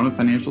of Madrona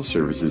Financial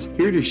Services,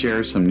 here to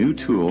share some new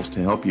tools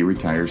to help you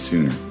retire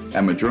sooner.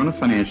 At Madrona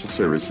Financial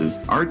Services,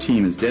 our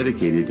team is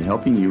dedicated to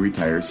helping you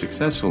retire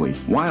successfully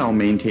while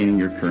maintaining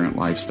your current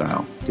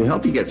lifestyle. To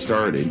help you get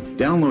started,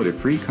 download a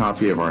free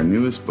copy of our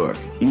newest book,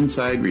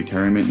 Inside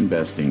Retirement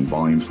Investing,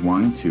 Volumes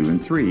 1, 2,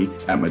 and 3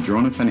 at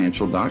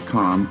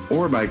MadronaFinancial.com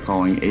or by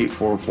calling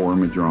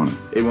 844-MADRONA.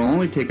 It will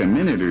only take a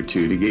minute or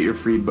two to get your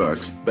free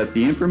books, but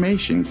the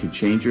information could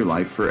change your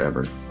life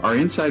forever. Our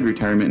Inside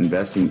Retirement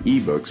Investing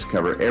ebooks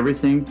cover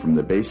everything from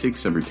the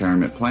basics of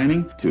retirement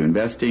planning to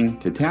investing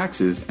to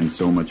taxes and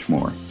so much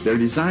more. They're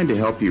designed to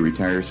help you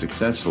retire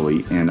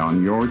successfully and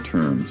on your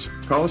terms.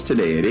 Call us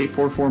today at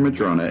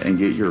 844-MADRONA and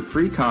get your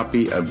free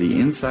copy of the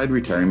Inside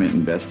Retirement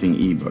Investing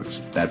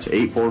ebooks. That's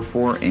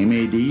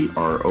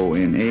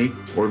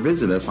 844-MADRONA, or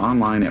visit us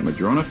online at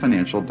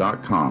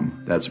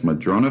MadronaFinancial.com. That's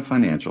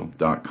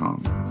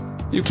MadronaFinancial.com.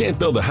 You can't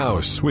build a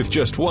house with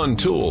just one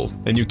tool,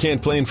 and you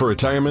can't plan for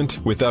retirement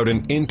without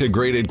an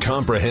integrated,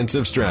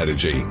 comprehensive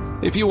strategy.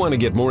 If you want to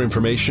get more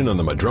information on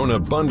the Madrona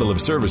bundle of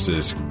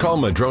services, call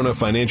Madrona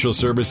Financial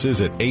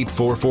Services at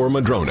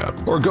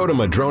 844-MADRONA or go to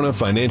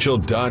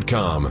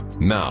MadronaFinancial.com.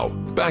 Now,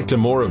 back to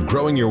more of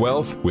Growing Your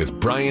Wealth with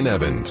Brian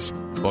Evans.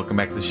 Welcome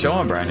back to the show.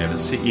 I'm Brian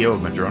Evans, CEO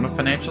of Madrona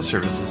Financial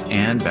Services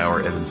and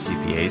Bauer Evans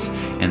CPAs.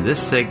 In this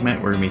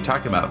segment, we're going to be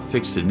talking about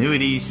fixed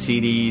annuities,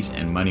 CDs,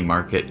 and money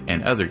market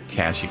and other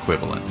cash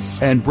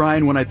equivalents. And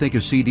Brian, when I think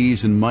of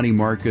CDs and money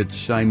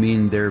markets, I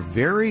mean they're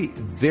very,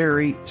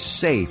 very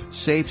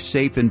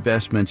safe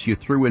investments. You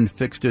threw in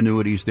fixed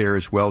annuities there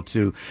as well,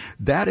 too.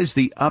 That is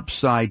the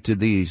upside to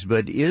these.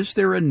 But is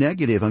there a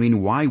negative? I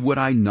mean, why would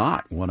I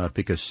not want to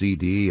pick a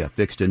CD, a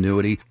fixed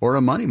annuity, or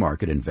a money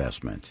market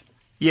investment?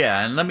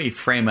 Yeah, and let me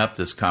frame up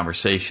this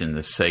conversation,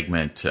 this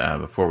segment,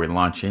 before we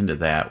launch into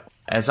that.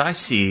 As I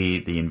see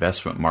the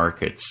investment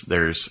markets,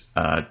 there's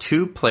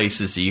two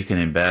places that you can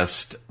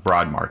invest,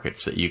 broad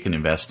markets that you can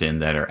invest in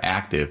that are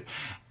active.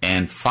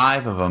 and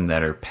 5 of them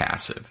that are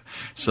passive.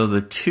 So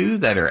the 2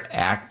 that are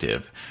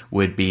active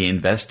would be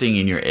investing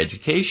in your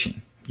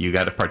education. You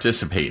got to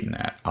participate in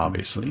that,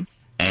 obviously.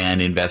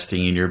 And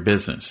investing in your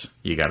business.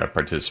 You got to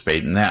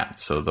participate in that.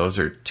 So those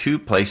are 2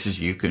 places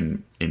you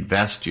can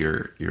invest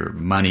your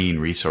money and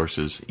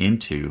resources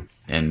into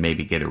and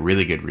maybe get a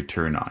really good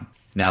return on.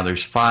 Now,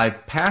 there's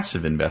 5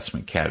 passive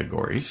investment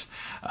categories,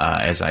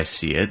 as I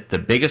see it. The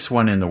biggest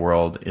one in the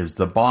world is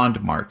the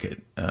bond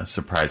market,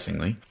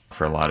 surprisingly,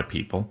 for a lot of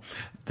people.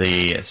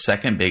 The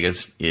second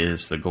biggest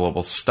is the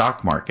global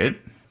stock market,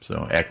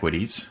 so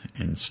equities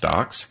and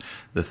stocks.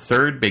 The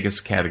third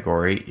biggest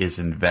category is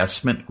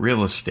investment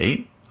real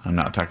estate. I'm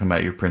not talking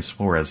about your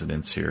principal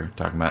residence here. I'm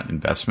talking about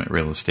investment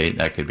real estate.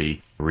 That could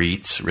be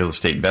REITs, real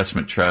estate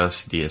investment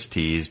trusts,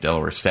 DSTs,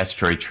 Delaware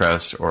statutory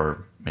trusts,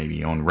 or maybe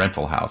you own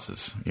rental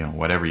houses,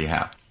 whatever you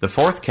have. The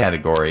fourth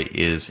category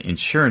is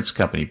insurance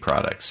company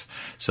products.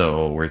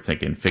 So we're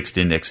thinking fixed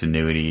index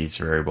annuities,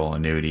 variable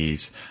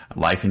annuities,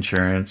 life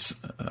insurance,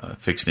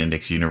 fixed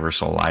index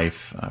universal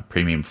life,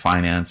 premium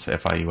finance,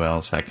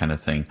 FIULs, that kind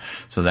of thing.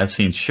 So that's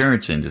the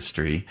insurance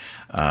industry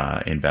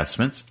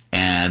investments.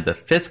 And the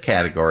fifth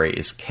category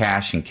is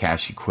cash and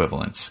cash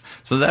equivalents.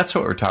 So that's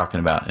what we're talking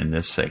about in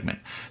this segment.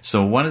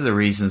 So one of the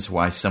reasons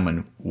why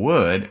someone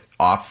would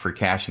opt for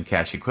cash and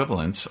cash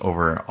equivalents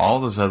over all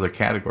those other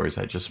categories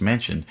I just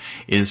mentioned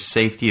is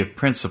safety of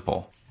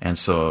principal. And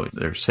so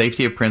there's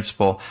safety of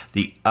principal.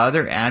 The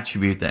other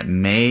attribute that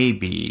may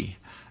be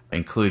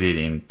included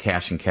in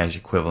cash and cash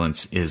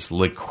equivalents is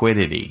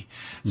liquidity.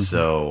 Mm-hmm.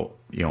 So,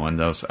 and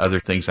those other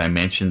things I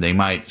mentioned,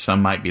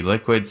 some might be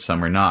liquid,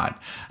 some are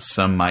not.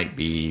 Some might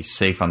be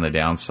safe on the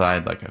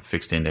downside, like a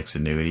fixed index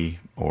annuity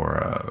or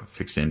a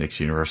fixed index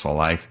universal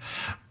life.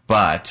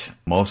 But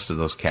most of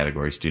those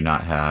categories do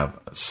not have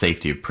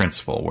safety of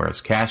principal, whereas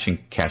cash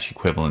and cash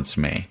equivalents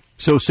may.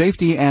 So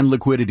safety and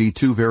liquidity,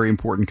 2 very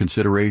important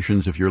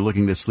considerations. If you're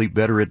looking to sleep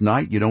better at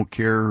night, you don't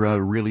care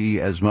really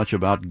as much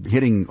about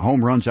hitting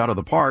home runs out of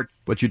the park,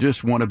 but you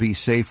just want to be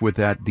safe with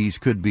that. These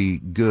could be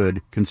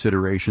good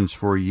considerations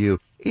for you.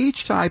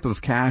 Each type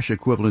of cash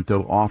equivalent,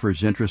 though,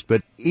 offers interest,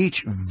 but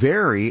each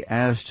vary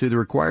as to the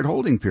required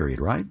holding period,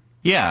 right?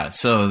 Yeah,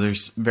 so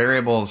there's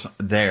variables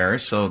there.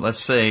 So let's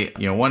say,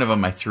 one of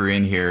them I threw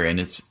in here, and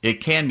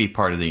it can be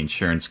part of the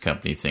insurance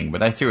company thing,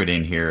 but I threw it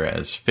in here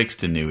as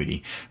fixed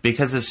annuity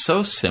because it's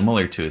so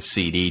similar to a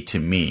CD to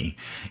me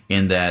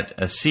in that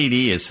a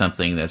CD is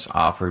something that's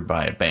offered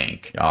by a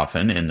bank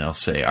often, and they'll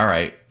say, all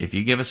right, if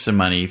you give us some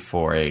money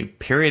for a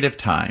period of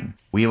time,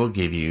 we will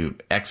give you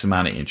X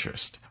amount of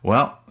interest.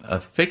 Well,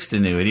 a fixed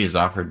annuity is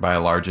offered by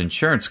a large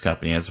insurance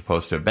company as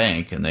opposed to a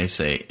bank, and they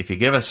say, if you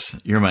give us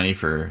your money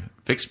for a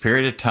fixed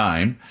period of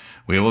time,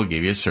 we will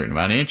give you a certain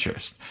amount of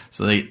interest.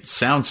 So they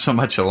sound so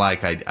much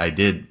alike, I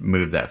did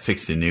move that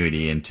fixed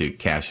annuity into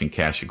cash and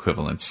cash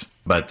equivalents.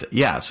 But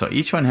yeah, so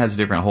each one has a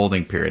different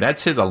holding period. I'd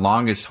say the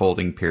longest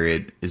holding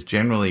period is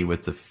generally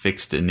with the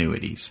fixed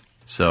annuities.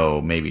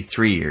 So maybe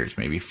 3 years,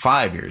 maybe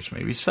 5 years,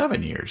 maybe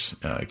 7 years.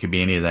 It could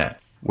be any of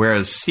that.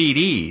 Whereas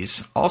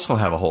CDs also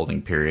have a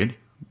holding period,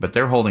 but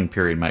their holding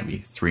period might be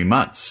 3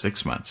 months,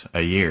 6 months,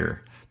 a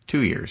year,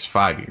 2 years,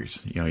 5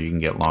 years. You can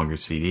get longer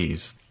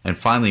CDs. And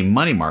finally,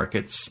 money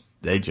markets,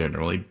 they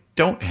generally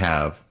don't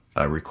have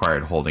a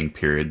required holding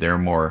period. They're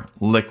more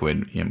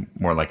liquid,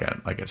 more like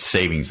a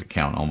savings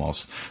account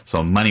almost. So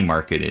a money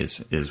market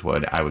is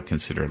what I would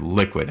consider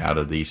liquid out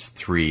of these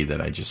 3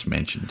 that I just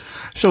mentioned.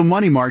 So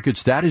money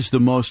markets, that is the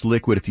most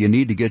liquid. If you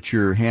need to get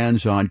your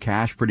hands on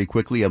cash pretty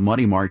quickly, a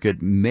money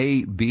market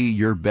may be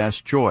your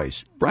best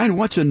choice. Brian,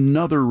 what's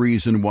another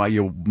reason why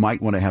you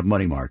might want to have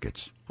money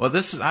markets? Well,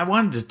 I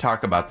wanted to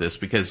talk about this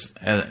because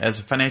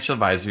as a financial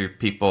advisor,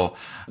 people,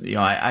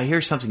 I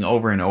hear something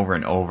over and over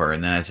and over,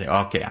 and then I say,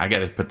 okay, I got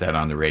to put that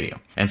on the radio.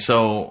 And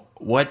so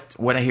what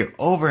I hear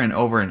over and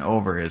over and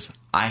over is,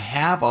 I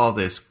have all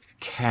this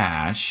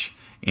cash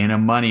in a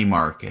money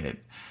market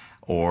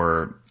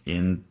or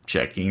in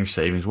checking or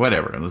savings,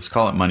 whatever. Let's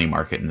call it money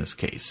market in this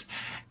case,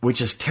 which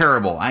is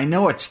terrible. I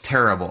know it's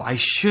terrible. I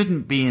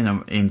shouldn't be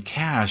in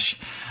cash,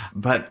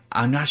 but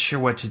I'm not sure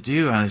what to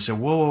do. And I say,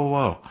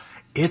 whoa.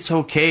 It's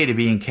okay to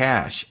be in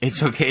cash.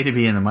 It's okay to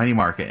be in the money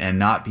market and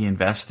not be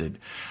invested.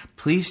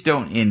 Please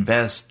don't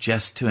invest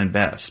just to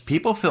invest.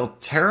 People feel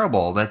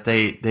terrible that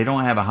they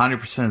don't have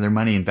 100% of their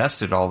money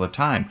invested all the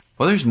time.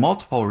 Well, there's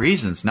multiple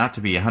reasons not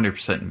to be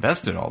 100%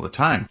 invested all the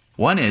time.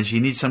 One is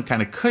you need some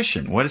kind of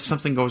cushion. What if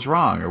something goes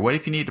wrong? Or what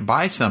if you need to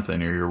buy something,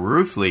 or your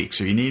roof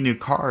leaks, or you need a new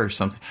car or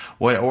something?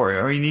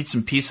 Or you need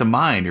some peace of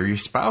mind, or your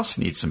spouse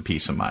needs some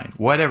peace of mind.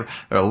 Whatever.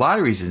 There are a lot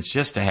of reasons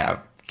just to have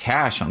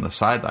cash on the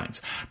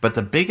sidelines. But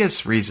the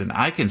biggest reason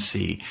I can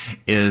see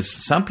is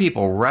some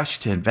people rush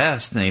to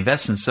invest, and they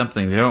invest in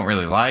something they don't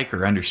really like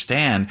or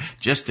understand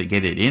just to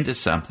get it into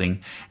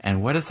something.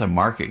 And what if the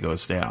market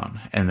goes down?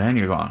 And then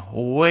you're going,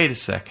 wait a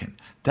second,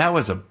 that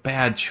was a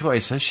bad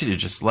choice. I should have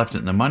just left it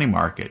in the money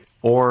market.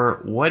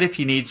 Or what if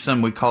you need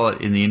some, we call it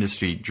in the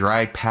industry,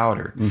 dry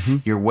powder. Mm-hmm.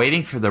 You're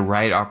waiting for the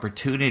right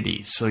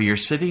opportunity. So you're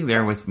sitting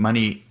there with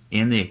money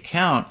in the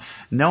account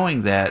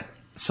knowing that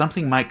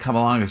something might come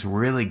along that's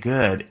really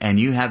good and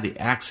you have the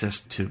access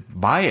to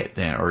buy it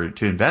then or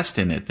to invest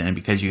in it then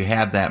because you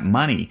have that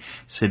money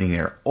sitting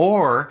there,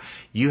 or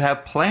you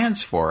have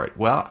plans for it.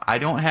 Well, I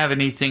don't have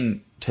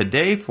anything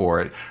today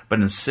for it, but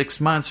in 6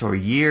 months or a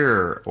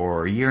year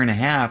and a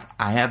half,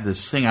 I have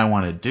this thing I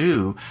want to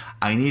do.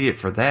 I need it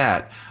for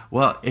that.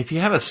 Well, if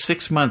you have a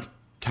 6-month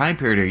time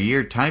period or a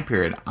year time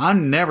period,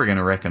 I'm never going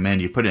to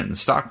recommend you put it in the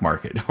stock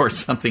market or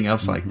something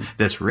else like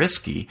that's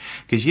risky,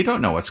 because you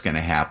don't know what's going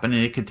to happen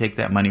and it could take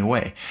that money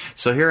away.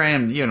 So here I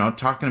am,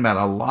 talking about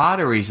a lot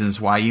of reasons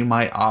why you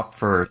might opt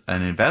for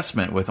an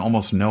investment with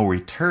almost no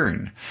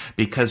return,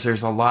 because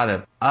there's a lot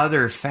of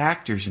other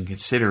factors and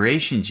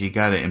considerations you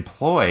got to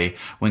employ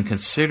when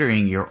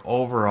considering your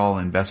overall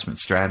investment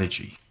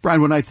strategy.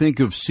 Brian, when I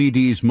think of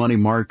CDs, money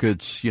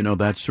markets,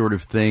 that sort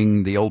of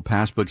thing, the old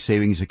passbook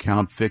savings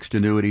account, fixed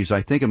annuities,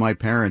 I think of my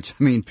parents.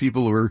 I mean,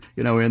 people who are,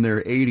 in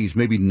their 80s,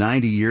 maybe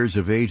 90 years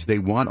of age, they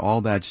want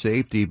all that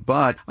safety.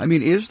 But,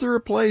 is there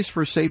a place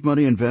for safe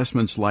money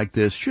investments like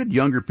this? Should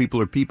younger people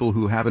or people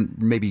who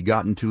haven't maybe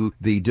gotten to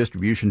the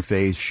distribution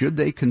phase, should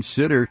they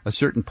consider a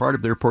certain part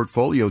of their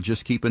portfolio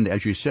just keeping,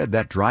 as you said,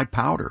 that dry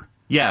powder?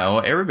 Yeah,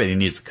 well, everybody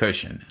needs a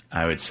cushion,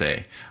 I would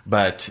say.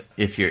 But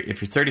if you're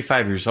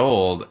 35 years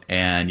old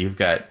and you've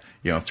got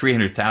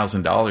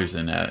 $300,000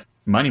 in a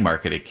money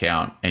market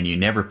account and you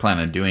never plan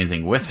on doing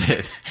anything with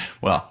it,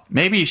 well,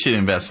 maybe you should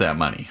invest that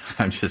money.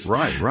 I'm just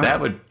right. That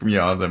would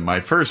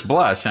my first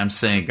blush. I'm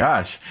saying,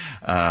 gosh,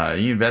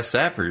 you invest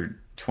that for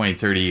 20,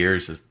 30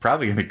 years is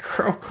probably going to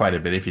grow quite a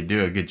bit if you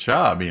do a good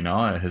job.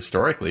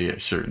 Historically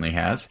it certainly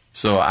has.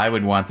 So I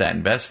would want that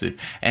invested.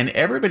 And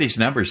everybody's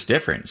number is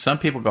different. Some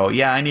people go,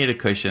 yeah, I need a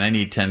cushion. I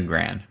need 10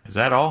 grand. Is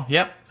that all?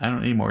 Yep. I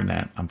don't need more than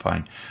that. I'm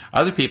fine.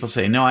 Other people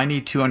say, no, I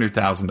need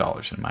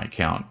 $200,000 in my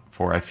account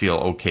before I feel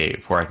okay,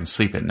 before I can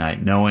sleep at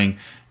night, knowing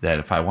that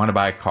if I want to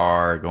buy a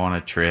car, go on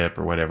a trip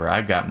or whatever,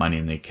 I've got money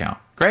in the account.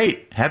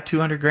 Great. Have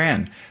 200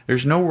 grand.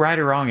 There's no right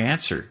or wrong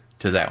answer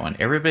to that one.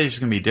 Everybody's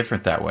going to be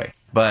different that way.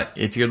 But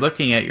if you're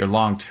looking at your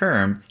long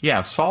term,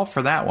 solve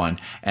for that one.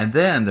 And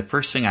then the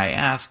first thing I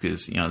ask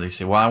is, they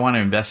say, well, I want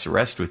to invest the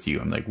rest with you.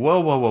 I'm like,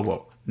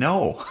 whoa.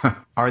 No.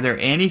 Are there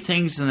any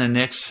things in the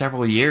next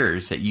several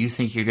years that you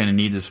think you're going to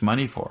need this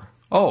money for?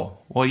 Oh,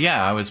 well,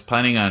 yeah, I was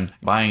planning on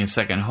buying a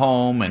second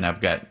home and I've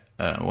got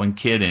one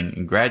kid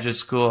in graduate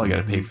school. I got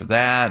to pay for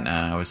that. And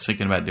I was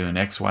thinking about doing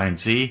X, Y, and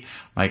Z.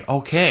 I'm like,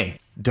 okay,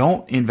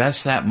 don't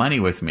invest that money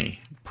with me.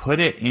 Put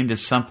it into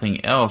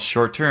something else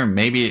short term.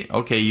 Maybe,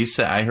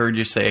 I heard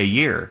you say a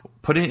year.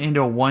 Put it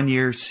into a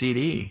 1-year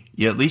CD.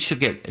 At least you'll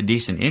get a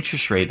decent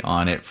interest rate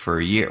on it for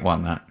a year. Well,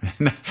 not,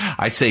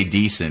 I say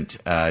decent.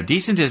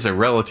 Decent is a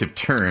relative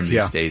term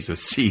these days with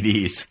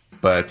CDs,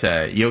 but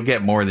you'll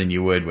get more than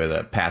you would with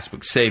a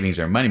passbook savings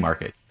or money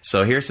market.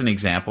 So here's an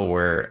example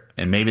where,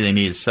 and maybe they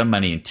needed some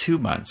money in 2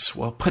 months.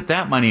 Well, put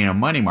that money in a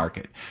money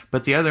market.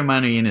 Put the other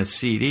money in a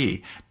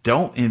CD.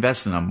 Don't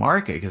invest in the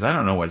market because I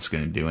don't know what it's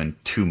going to do in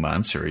 2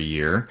 months or a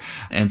year.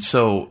 And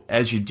so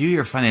as you do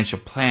your financial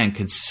plan,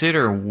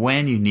 consider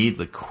when you need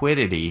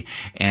liquidity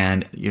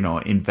and,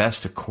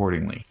 invest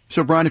accordingly.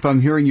 So, Brian, if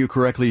I'm hearing you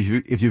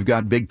correctly, if you've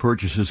got big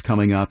purchases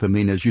coming up,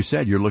 as you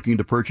said, you're looking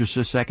to purchase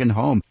a second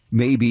home.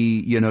 Maybe,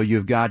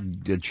 you've got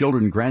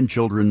children,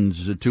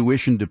 grandchildren's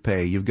tuition to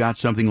pay. You've got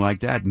something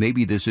like that.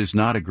 Maybe this is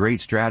not a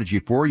great strategy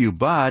for you,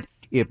 but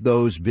if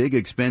those big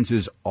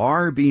expenses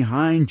are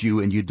behind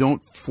you and you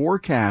don't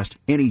forecast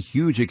any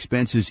huge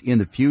expenses in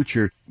the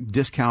future,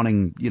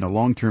 discounting,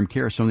 long-term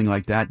care, something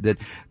like that, that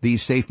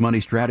these safe money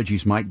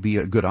strategies might be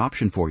a good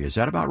option for you. Is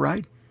that about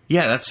right?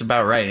 Yeah, that's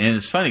about right. And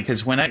it's funny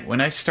because when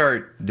I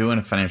start doing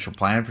a financial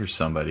plan for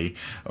somebody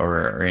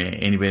or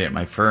anybody at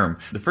my firm,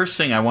 the first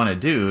thing I want to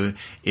do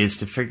is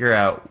to figure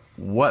out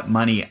what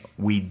money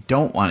we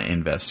don't want to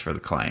invest for the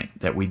client,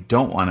 that we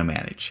don't want to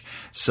manage.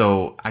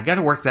 So I got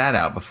to work that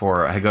out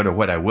before I go to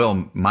what I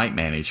might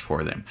manage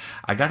for them.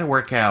 I got to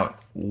work out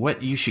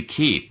what you should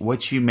keep,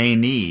 what you may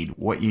need,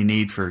 what you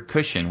need for a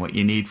cushion, what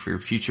you need for your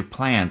future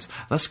plans.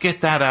 Let's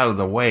get that out of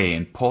the way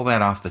and pull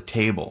that off the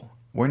table.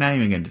 We're not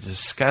even going to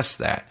discuss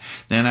that.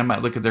 Then I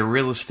might look at their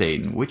real estate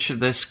and which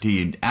of this do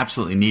you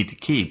absolutely need to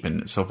keep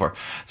and so forth.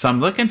 So I'm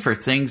looking for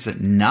things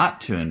that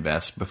not to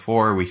invest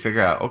before we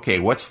figure out, okay,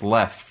 what's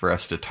left for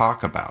us to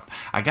talk about.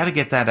 I got to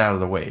get that out of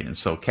the way. And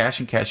so cash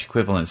and cash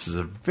equivalents is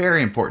a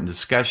very important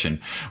discussion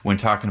when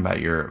talking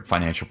about your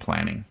financial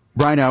planning.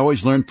 Brian, I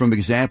always learn from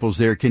examples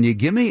there. Can you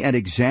give me an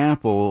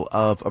example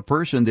of a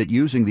person that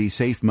using these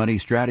safe money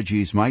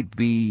strategies might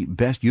be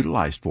best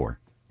utilized for?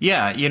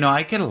 Yeah,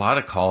 I get a lot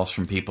of calls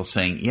from people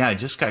saying, I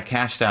just got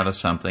cashed out of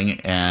something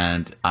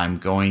and I'm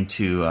going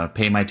to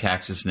pay my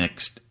taxes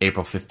next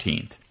April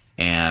 15th.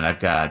 And I've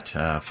got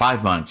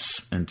 5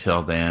 months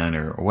until then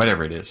or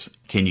whatever it is.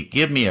 Can you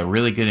give me a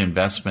really good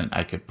investment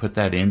I could put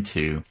that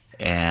into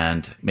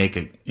and make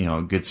a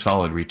good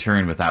solid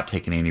return without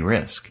taking any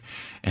risk?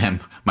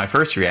 And my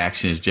first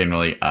reaction is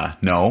generally,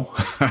 no,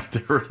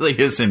 there really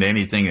isn't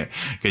anything,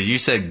 because you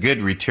said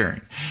good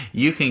return.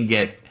 You can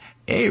get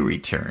a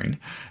return.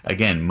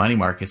 Again, money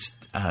markets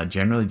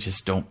generally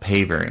just don't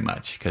pay very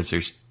much because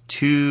there's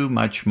too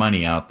much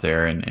money out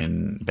there,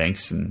 and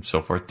banks and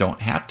so forth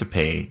don't have to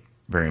pay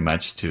very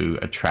much to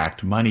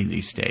attract money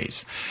these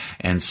days.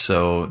 And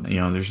so,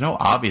 there's no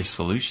obvious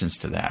solutions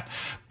to that.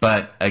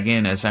 But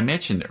again, as I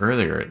mentioned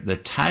earlier, the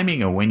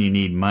timing of when you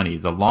need money,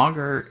 the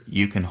longer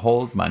you can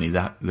hold money,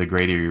 the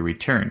greater your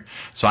return.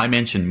 So I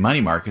mentioned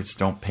money markets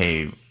don't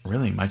pay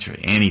really much of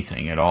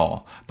anything at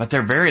all, but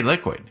they're very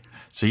liquid.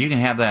 So you can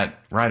have that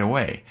right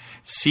away.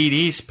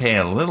 CDs pay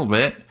a little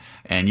bit,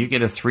 and you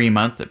get a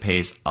 3-month that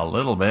pays a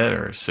little bit,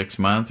 or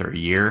 6-month, or a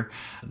year.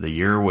 The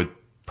year would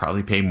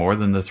probably pay more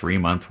than the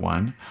 3-month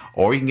one.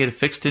 Or you can get a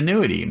fixed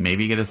annuity.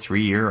 Maybe you get a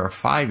 3-year or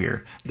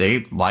 5-year.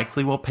 They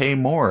likely will pay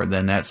more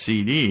than that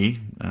CD.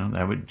 Well,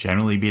 that would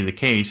generally be the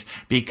case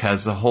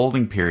because the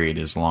holding period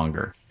is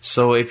longer.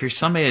 So if you're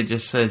somebody that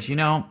just says,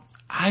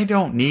 I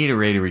don't need a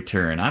rate of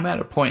return. I'm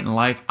at a point in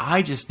life,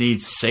 I just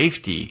need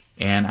safety.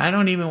 And I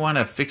don't even want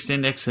a fixed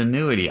index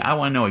annuity. I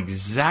want to know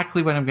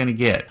exactly what I'm going to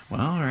get. Well,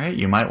 all right,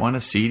 you might want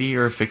a CD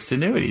or a fixed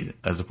annuity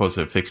as opposed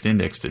to a fixed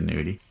indexed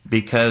annuity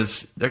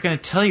because they're going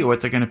to tell you what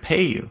they're going to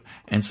pay you.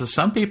 And so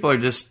some people are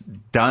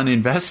just done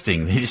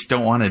investing. They just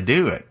don't want to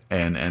do it.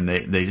 And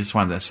they just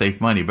want that safe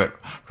money. But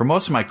for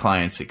most of my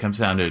clients, it comes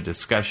down to a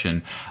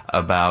discussion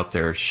about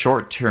their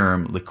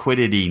short-term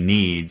liquidity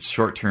needs,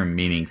 short-term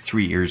meaning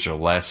 3 years or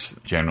less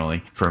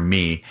generally for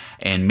me,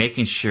 and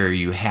making sure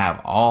you have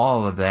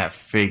all of that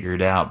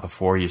figured out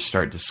before you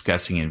start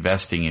discussing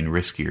investing in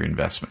riskier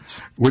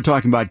investments. We're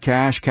talking about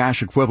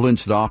cash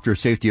equivalents that offer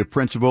safety of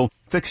principal,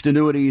 fixed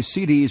annuities,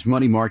 CDs,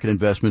 money market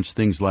investments,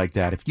 things like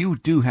that. If you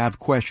do have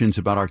questions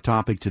about our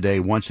topic today,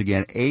 once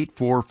again,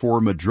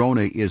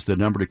 844-MADRONA is the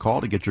number to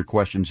call to get your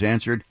questions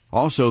answered.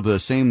 Also, the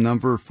same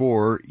number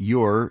for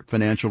your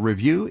financial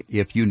review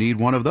if you need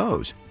one of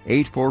those.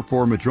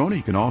 844-MADRONA.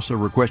 You can also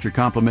request your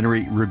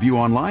complimentary review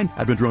online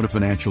at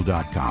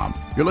MadronaFinancial.com.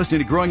 You're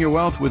listening to Growing Your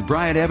Wealth with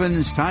Brian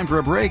Evans. Time for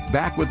a break.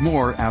 Back with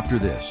more after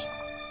this.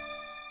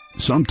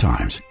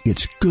 Sometimes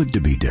it's good to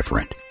be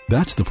different.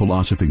 That's the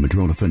philosophy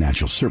Madrona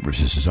Financial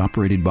Services is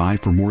operated by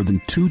for more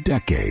than 2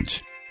 decades.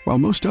 While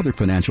most other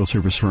financial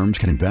service firms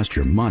can invest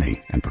your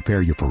money and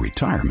prepare you for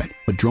retirement,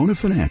 Madrona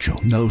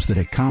Financial knows that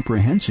a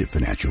comprehensive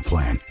financial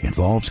plan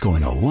involves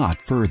going a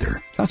lot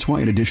further. That's why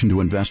in addition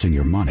to investing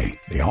your money,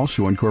 they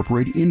also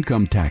incorporate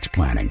income tax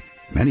planning.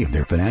 Many of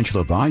their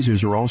financial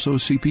advisors are also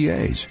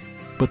CPAs.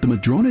 But the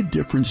Madrona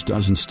difference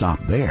doesn't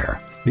stop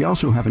there. They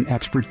also have an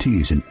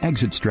expertise in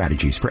exit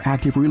strategies for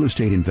active real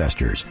estate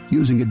investors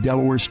using a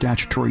Delaware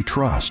statutory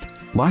trust,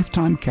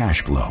 lifetime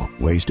cash flow,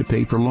 ways to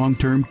pay for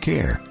long-term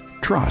care,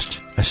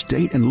 trusts,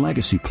 estate and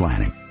legacy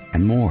planning,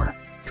 and more.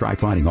 Try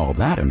finding all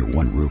that under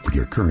one roof with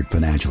your current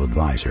financial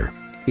advisor.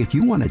 If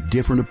you want a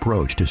different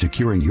approach to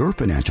securing your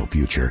financial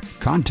future,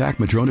 contact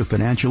Madrona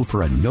Financial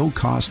for a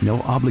no-cost,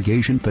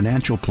 no-obligation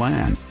financial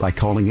plan by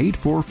calling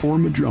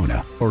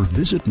 844-MADRONA or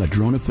visit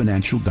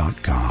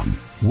MadronaFinancial.com.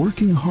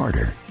 Working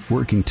harder,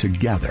 working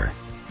together.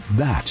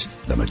 That's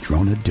the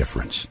Madrona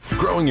difference.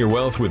 Growing Your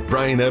Wealth with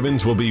Brian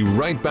Evans will be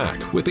right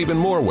back with even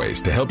more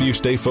ways to help you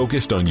stay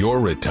focused on your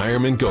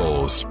retirement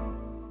goals.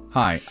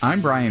 Hi,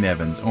 I'm Brian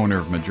Evans, owner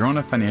of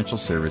Madrona Financial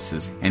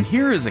Services, and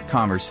here is a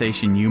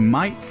conversation you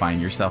might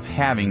find yourself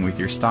having with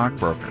your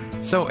stockbroker.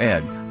 So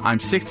Ed, I'm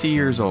 60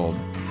 years old.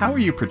 How are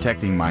you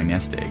protecting my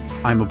nest egg?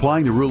 I'm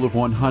applying the rule of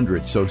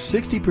 100, so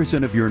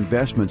 60% of your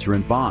investments are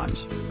in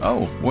bonds.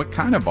 Oh, what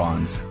kind of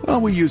bonds?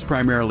 Well, we use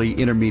primarily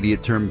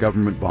intermediate-term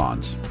government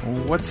bonds.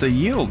 What's the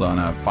yield on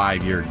a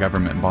 5-year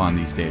government bond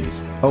these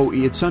days? Oh,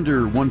 it's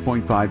under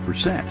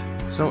 1.5%.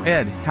 So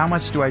Ed, how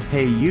much do I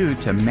pay you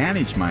to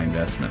manage my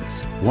investments?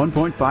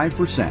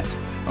 1.5%.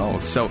 Oh,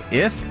 so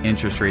if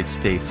interest rates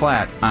stay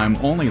flat, I'm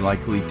only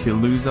likely to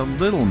lose a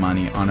little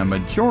money on a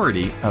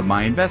majority of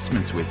my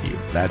investments with you.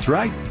 That's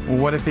right. Well,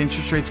 what if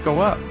interest rates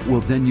go up? Well,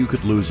 then you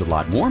could lose a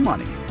lot more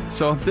money.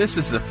 So if this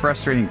is a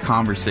frustrating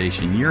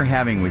conversation you're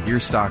having with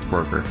your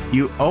stockbroker,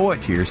 you owe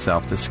it to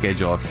yourself to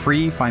schedule a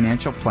free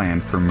financial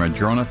plan from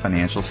Madrona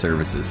Financial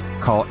Services.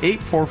 Call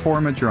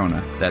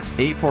 844-MADRONA, that's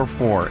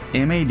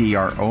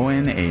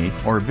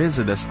 844-MADRONA, or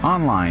visit us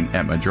online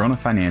at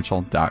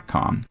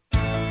MadronaFinancial.com.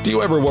 Do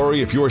you ever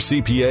worry if your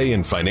CPA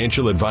and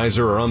financial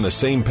advisor are on the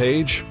same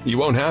page? You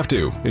won't have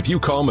to if you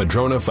call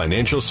Madrona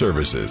Financial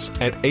Services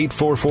at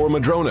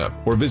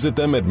 844-MADRONA or visit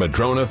them at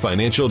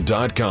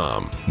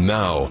MadronaFinancial.com.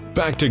 Now,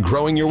 back to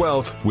Growing Your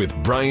Wealth with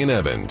Brian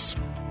Evans.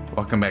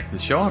 Welcome back to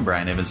the show. I'm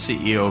Brian Evans,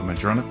 CEO of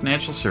Madrona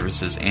Financial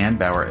Services and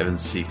Bauer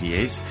Evans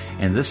CPAs.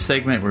 In this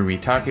segment, we're going to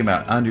be talking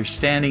about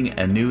understanding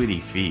annuity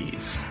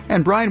fees.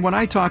 And Brian, when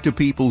I talk to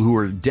people who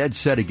are dead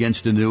set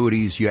against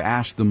annuities, you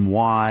ask them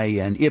why,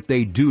 and if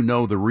they do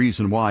know the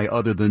reason why,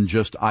 other than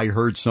just, I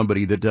heard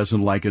somebody that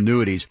doesn't like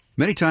annuities.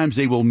 Many times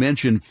they will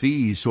mention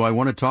fees, so I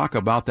want to talk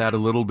about that a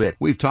little bit.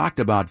 We've talked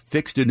about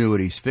fixed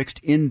annuities,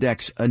 fixed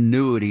index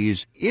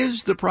annuities.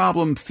 Is the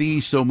problem fee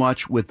so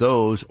much with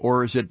those,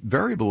 or is it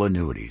variable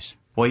annuities?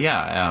 Well,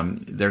 yeah,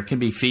 there can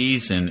be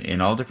fees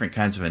in all different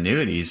kinds of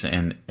annuities,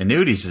 and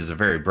annuities is a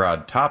very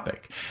broad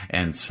topic,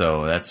 and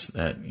so that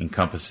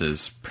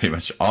encompasses pretty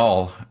much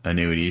all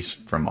annuities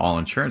from all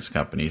insurance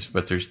companies,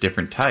 but there's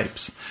different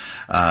types.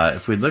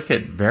 If we look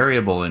at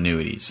variable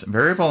annuities,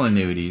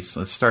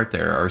 let's start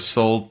there, are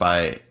sold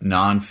by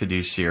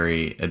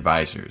non-fiduciary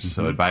advisors,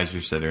 so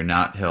advisors that are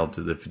not held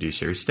to the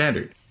fiduciary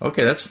standard.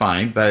 Okay, that's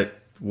fine, but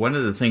one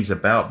of the things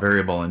about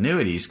variable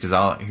annuities, because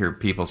I'll hear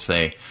people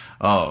say,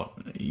 oh,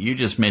 you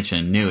just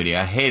mentioned annuity.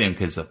 I hate them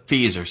because the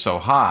fees are so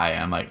high.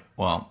 I'm like,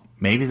 well,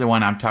 maybe the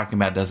one I'm talking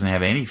about doesn't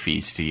have any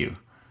fees to you.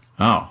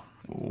 Oh,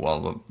 well,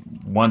 the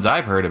ones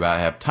I've heard about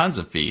have tons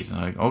of fees.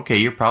 I'm like, okay,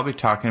 you're probably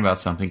talking about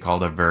something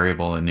called a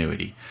variable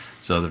annuity.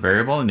 So the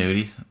variable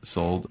annuity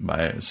sold by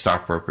a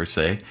stockbroker,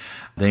 say,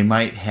 they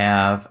might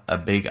have a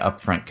big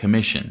upfront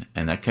commission,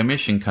 and that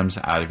commission comes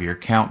out of your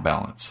account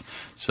balance.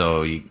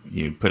 So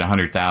you put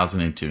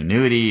 $100,000 into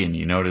annuity, and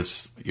you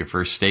notice your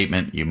first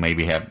statement, you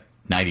maybe have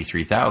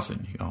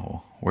 $93,000. You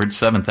go, where'd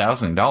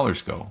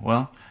 $7,000 go?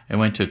 Well, it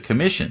went to a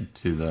commission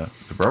to the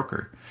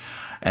broker.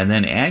 And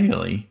then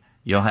annually,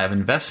 you'll have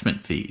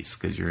investment fees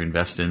because you're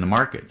invested in the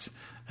markets,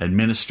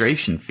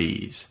 administration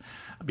fees,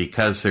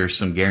 because there's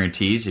some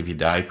guarantees. If you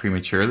die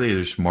prematurely,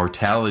 there's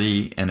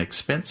mortality and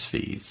expense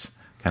fees,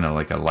 kind of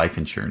like a life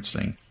insurance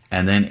thing.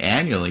 And then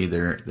annually,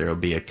 there will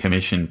be a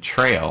commission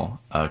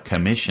trail, a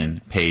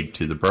commission paid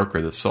to the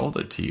broker that sold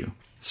it to you.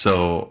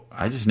 So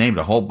I just named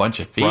a whole bunch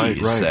of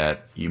fees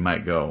that you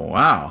might go,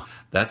 wow,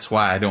 that's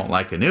why I don't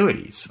like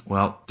annuities.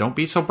 Well, don't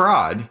be so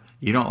broad.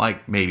 You don't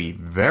like maybe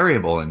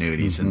variable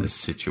annuities in this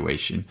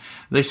situation.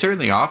 They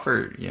certainly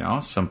offer,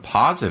 some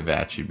positive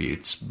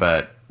attributes,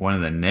 but one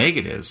of the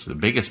negatives, the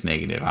biggest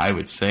negative, I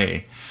would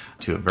say,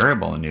 to a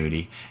variable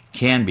annuity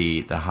can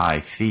be the high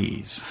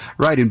fees.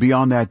 Right, and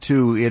beyond that,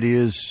 too, it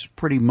is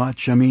pretty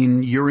much,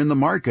 you're in the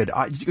market.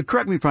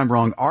 Correct me if I'm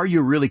wrong, are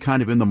you really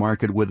kind of in the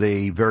market with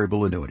a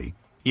variable annuity?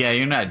 Yeah,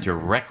 you're not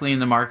directly in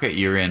the market.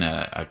 You're in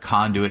a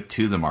conduit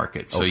to the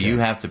market. So you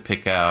have to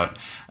pick out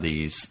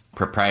these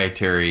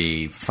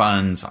proprietary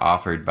funds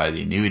offered by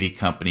the annuity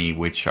company,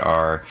 which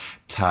are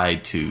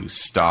tied to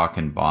stock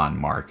and bond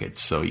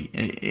markets. So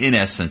in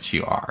essence,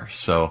 you are.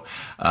 So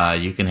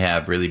you can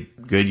have really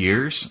good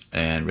years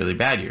and really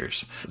bad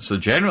years. So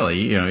generally,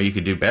 you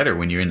could do better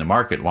when you're in the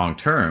market long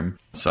term.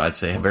 So I'd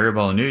say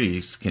variable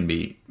annuities can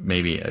be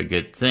maybe a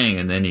good thing.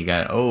 And then you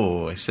got,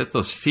 except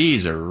those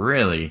fees are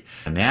really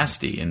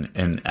nasty.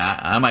 And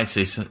I might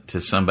say to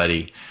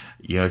somebody,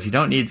 if you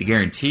don't need the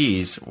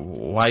guarantees,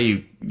 why are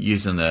you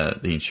using the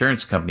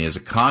insurance company as a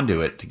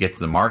conduit to get to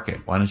the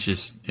market? Why don't you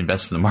just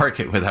invest in the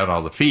market without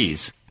all the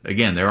fees?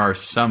 Again, there are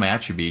some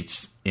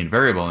attributes in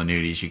variable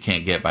annuities you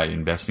can't get by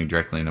investing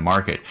directly in the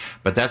market.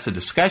 But that's a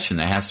discussion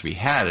that has to be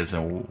had as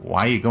to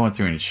why are you going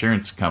through an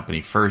insurance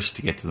company first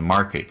to get to the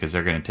market, because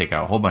they're going to take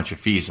out a whole bunch of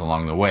fees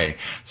along the way.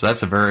 So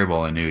that's a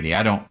variable annuity.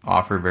 I don't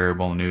offer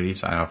variable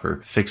annuities. I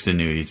offer fixed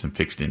annuities and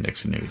fixed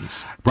index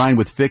annuities. Brian,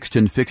 with fixed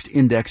and fixed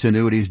index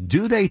annuities,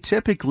 do they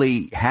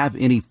typically have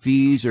any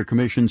fees or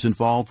commissions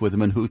involved with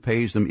them, and who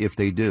pays them if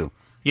they do?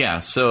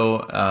 Yeah, so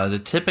the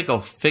typical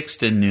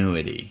fixed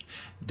annuity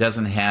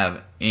doesn't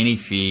have any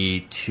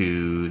fee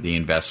to the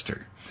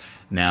investor.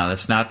 Now,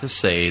 that's not to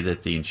say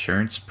that the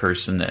insurance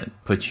person that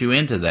puts you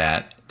into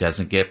that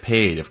doesn't get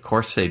paid. Of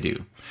course they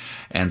do.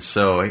 And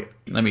so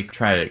let me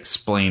try to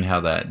explain how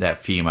that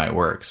fee might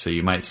work. So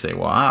you might say,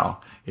 wow,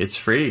 it's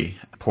free.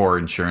 Poor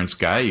insurance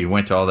guy, you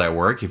went to all that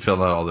work, you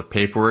filled out all the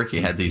paperwork,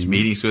 you had these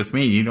meetings with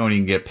me, you don't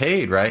even get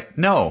paid, right?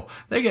 No,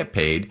 they get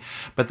paid,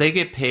 but they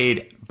get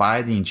paid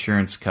by the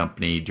insurance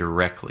company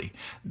directly.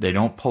 They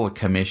don't pull a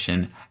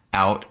commission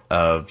out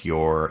of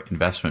your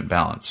investment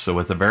balance. So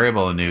with the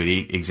variable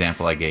annuity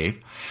example I gave,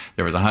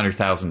 there was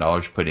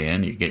 $100,000 put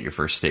in. You get your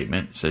first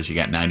statement. It says you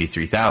got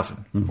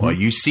 $93,000. Well,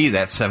 you see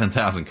that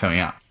 $7,000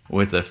 coming out.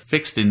 With a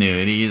fixed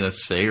annuity,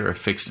 let's say, or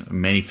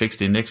many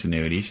fixed index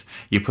annuities,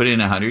 you put in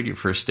 100. Your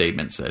first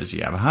statement says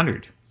you have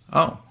 100.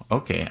 Oh,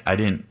 okay. I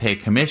didn't pay a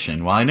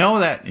commission. Well, I know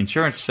that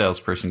insurance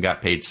salesperson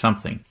got paid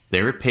something.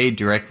 They were paid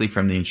directly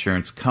from the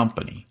insurance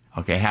company.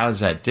 Okay, how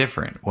is that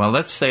different? Well,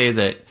 let's say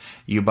that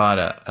you bought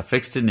a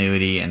fixed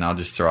annuity, and I'll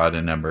just throw out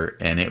a number,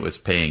 and it was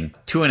paying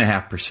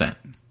 2.5%.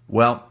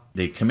 Well,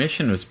 the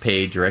commission was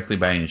paid directly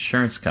by an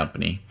insurance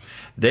company.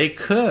 They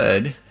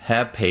could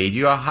have paid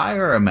you a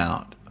higher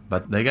amount,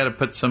 but they got to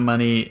put some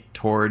money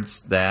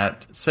towards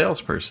that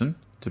salesperson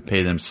to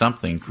pay them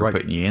something for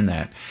putting you in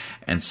that.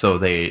 And so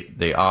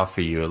they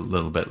offer you a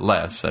little bit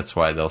less. That's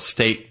why they'll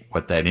state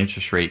what that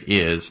interest rate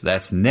is.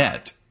 That's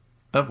net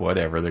of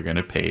whatever they're going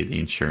to pay the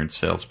insurance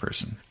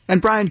salesperson.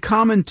 And Brian,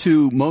 common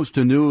to most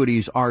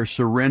annuities are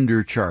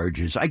surrender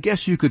charges. I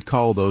guess you could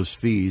call those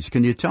fees.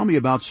 Can you tell me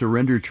about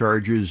surrender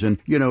charges? And,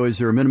 is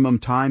there a minimum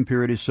time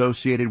period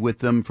associated with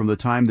them from the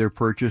time they're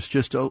purchased?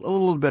 Just a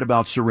little bit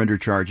about surrender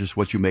charges,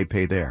 what you may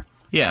pay there.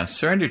 Yeah,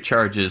 surrender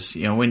charges,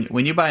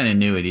 when you buy an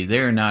annuity,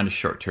 they're not a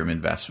short-term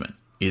investment.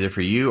 either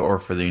for you or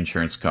for the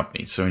insurance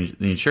company. So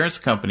the insurance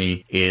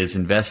company is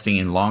investing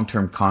in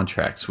long-term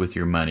contracts with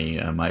your money.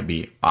 It might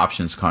be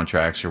options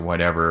contracts or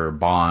whatever,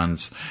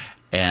 bonds.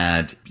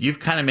 And you've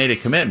kind of made a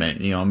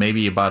commitment.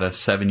 Maybe you bought a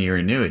 7-year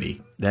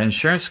annuity. That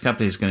insurance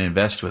company is going to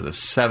invest with a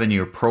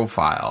 7-year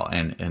profile,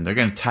 and they're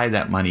going to tie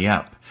that money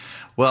up.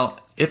 Well,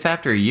 if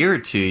after a year or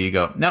two you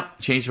go, no,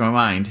 changed my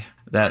mind,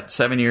 that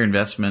 7-year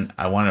investment,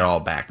 I want it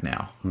all back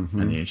now. Mm-hmm.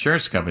 And the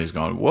insurance company is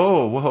going,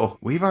 whoa,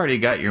 we've already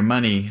got your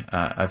money.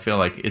 I feel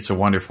like It's a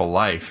Wonderful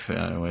Life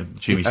with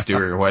Jimmy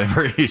Stewart or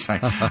whatever. He's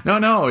like,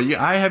 no,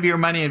 I have your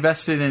money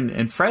invested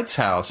in Fred's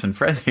house. And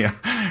Fred,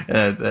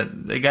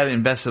 they got it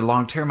invested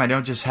long term. I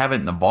don't just have it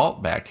in the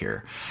vault back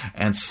here.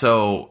 And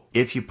so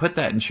if you put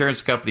that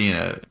insurance company in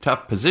a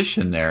tough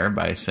position there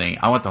by saying,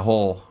 I want the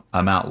whole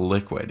amount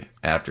liquid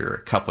after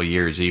a couple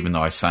years, even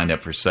though I signed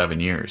up for 7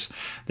 years,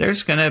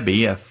 there's going to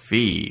be a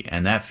fee,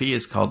 and that fee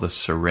is called the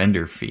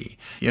surrender fee.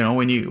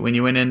 When you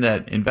went in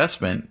that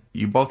investment,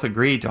 you both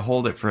agreed to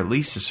hold it for at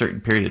least a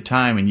certain period of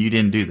time, and you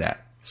didn't do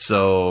that.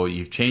 So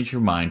you've changed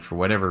your mind for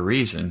whatever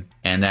reason,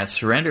 and that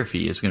surrender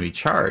fee is going to be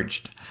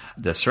charged.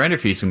 The surrender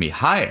fee is going to be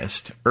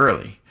highest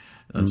early.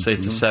 Let's say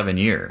it's a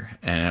 7-year,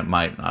 and it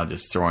might, I'll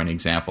just throw an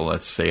example.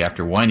 Let's say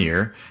after 1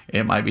 year,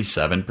 it might be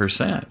 7%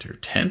 or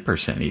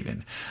 10%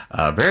 even.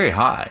 Very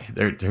high.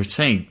 They're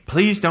saying,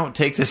 please don't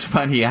take this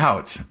money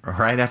out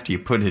right after you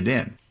put it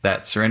in.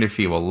 That surrender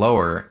fee will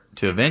lower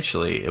to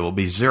eventually it will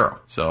be zero.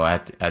 So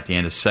at the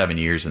end of 7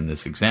 years in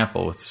this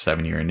example with a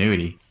 7-year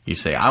annuity, you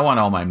say, I want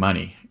all my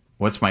money.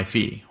 What's my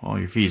fee? Well,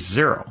 your fee is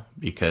zero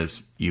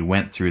because you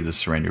went through the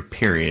surrender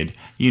period.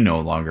 You no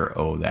longer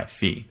owe that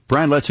fee.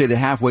 Brian, let's say that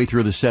halfway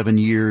through the 7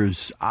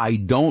 years, I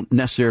don't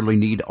necessarily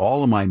need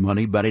all of my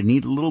money, but I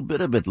need a little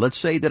bit of it. Let's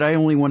say that I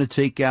only want to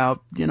take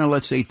out,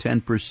 let's say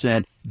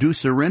 10%. Do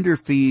surrender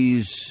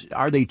fees,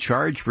 are they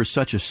charged for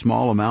such a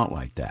small amount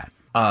like that?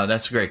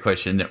 That's a great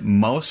question.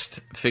 Most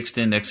fixed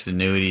indexed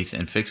annuities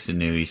and fixed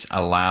annuities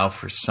allow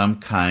for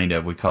some kind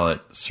of, we call it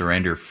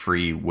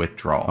surrender-free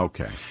withdrawal.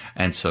 Okay.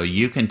 And so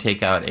you can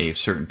take out a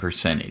certain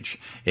percentage.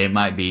 It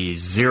might be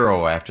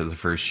 0 after the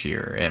first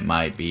year. It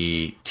might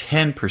be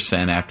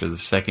 10% after the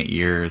second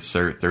year,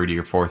 third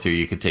year, fourth year.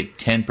 You could take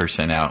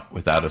 10% out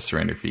without a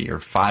surrender fee, or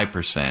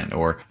 5%,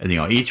 or,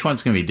 each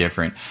one's going to be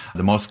different.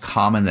 The most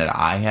common that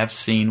I have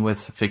seen with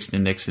fixed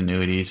index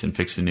annuities and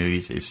fixed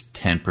annuities is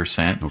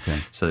 10%.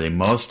 Okay. So they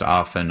most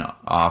often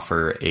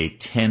offer a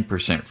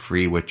 10%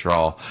 free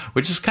withdrawal,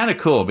 which is kind of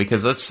cool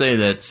because let's say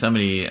that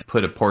somebody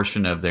put a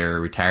portion of their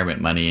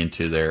retirement money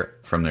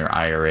from their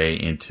IRA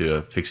into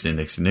a fixed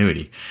index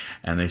annuity.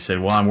 And they said,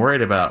 well, I'm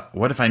worried about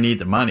what if I need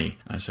the money?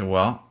 I said,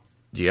 well,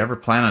 do you ever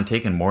plan on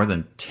taking more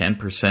than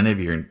 10% of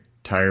your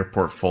entire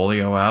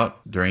portfolio out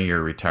during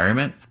your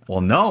retirement?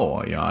 Well, no,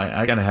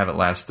 I got to have it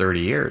last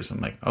 30 years. I'm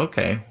like,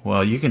 okay,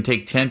 well, you can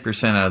take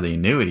 10% out of the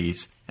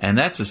annuities. And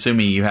that's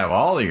assuming you have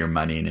all of your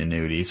money in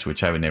annuities,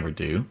 which I would never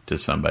do to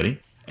somebody.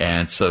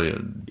 And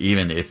so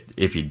even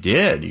if you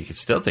did, you could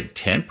still take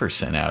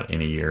 10% out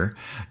in a year.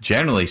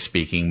 Generally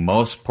speaking,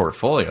 most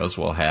portfolios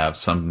will have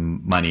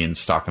some money in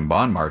stock and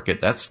bond market.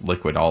 That's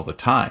liquid all the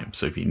time.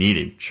 So if you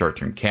needed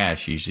short-term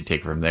cash, you usually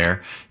take it from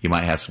there. You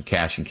might have some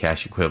cash and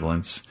cash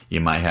equivalents.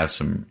 You might have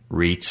some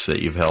REITs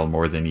that you've held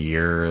more than a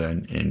year,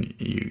 and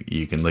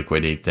you can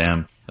liquidate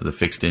them. The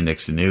fixed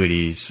index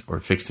annuities or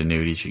fixed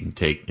annuities, you can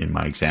take, in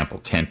my example,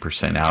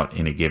 10% out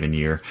in a given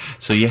year.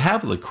 So you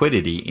have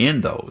liquidity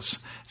in those.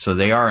 So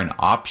they are an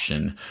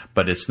option,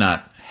 but it's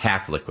not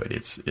half liquid.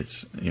 It's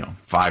 5%,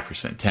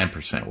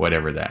 10%,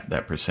 whatever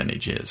that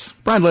percentage is.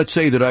 Brian, let's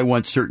say that I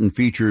want certain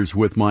features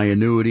with my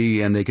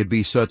annuity, and they could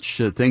be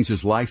such things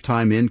as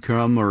lifetime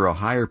income or a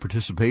higher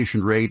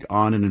participation rate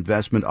on an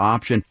investment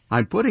option.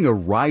 I'm putting a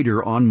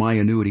rider on my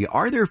annuity.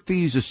 Are there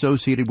fees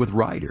associated with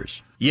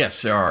riders?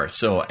 Yes, there are.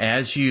 So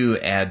as you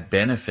add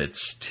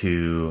benefits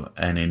to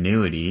an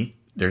annuity,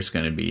 there's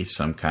going to be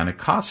some kind of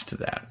cost to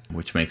that,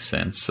 which makes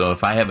sense. So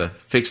if I have a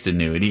fixed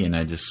annuity and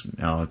I just,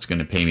 it's going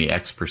to pay me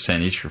X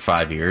percentage for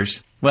 5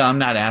 years, well, I'm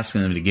not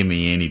asking them to give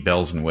me any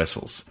bells and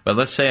whistles. But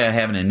let's say I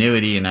have an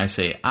annuity and I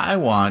say, I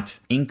want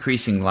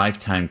increasing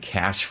lifetime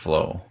cash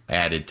flow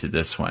added to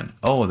this one.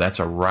 Oh, that's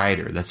a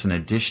rider. That's an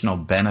additional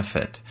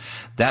benefit.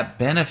 That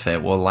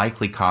benefit will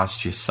likely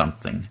cost you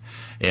something.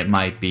 It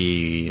might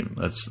be,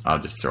 I'll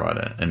just throw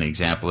out an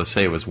example. Let's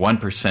say it was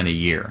 1% a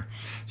year.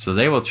 So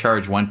they will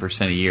charge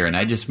 1% a year. And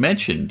I just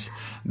mentioned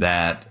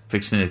that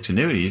fixed index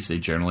annuities, they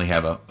generally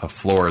have a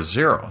floor of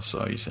 0.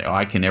 So you say,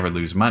 I can never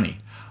lose money.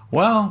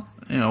 Well,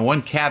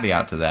 one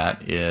caveat to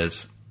that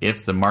is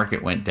if the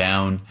market went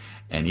down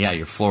and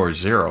your floor is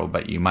 0,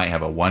 but you might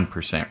have a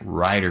 1%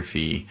 rider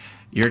fee,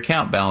 your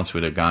account balance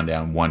would have gone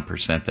down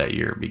 1% that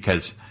year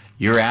because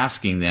you're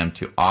asking them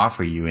to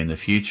offer you in the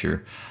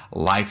future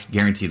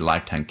guaranteed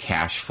lifetime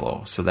cash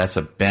flow. So that's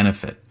a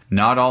benefit.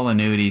 Not all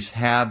annuities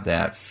have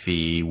that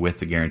fee with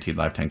the guaranteed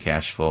lifetime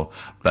cash flow,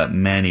 but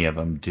many of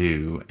them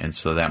do. And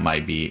so that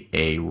might be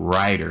a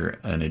rider,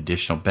 an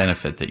additional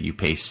benefit that you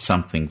pay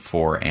something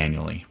for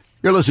annually.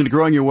 You're listening to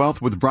Growing Your Wealth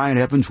with Brian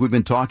Evans. We've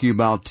been talking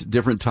about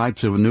different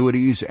types of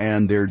annuities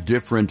and their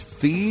different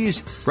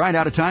fees. Brian,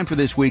 out of time for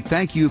this week.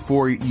 Thank you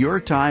for your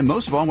time.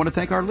 Most of all, I want to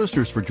thank our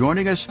listeners for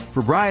joining us.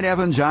 For Brian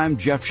Evans, I'm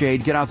Jeff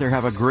Shade. Get out there,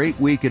 have a great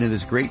weekend in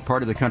this great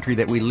part of the country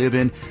that we live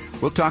in.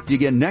 We'll talk to you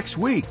again next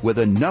week with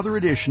another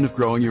edition of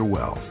Growing Your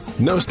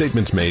Wealth. No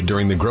statements made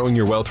during the Growing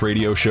Your Wealth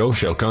radio show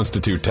shall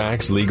constitute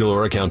tax, legal,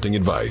 or accounting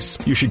advice.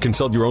 You should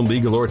consult your own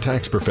legal or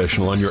tax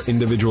professional on your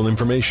individual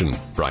information.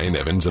 Brian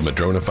Evans of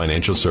Madrona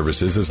Financial Services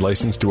is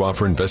licensed to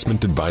offer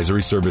investment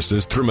advisory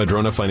services through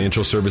Madrona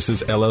Financial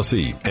Services,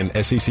 LLC,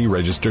 an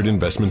SEC-registered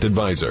investment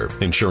advisor.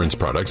 Insurance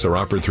products are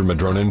offered through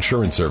Madrona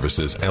Insurance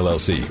Services,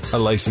 LLC, a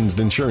licensed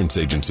insurance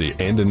agency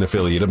and an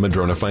affiliate of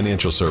Madrona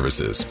Financial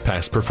Services.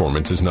 Past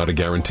performance is not a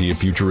guarantee of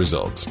future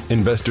results.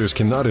 Investors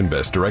cannot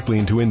invest directly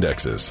into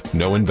indexes.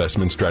 No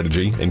investment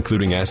strategy,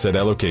 including asset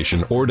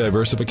allocation or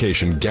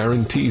diversification,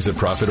 guarantees a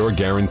profit or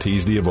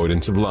guarantees the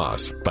avoidance of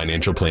loss.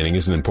 Financial planning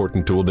is an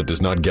important tool that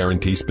does not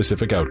guarantee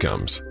specific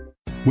outcomes.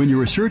 When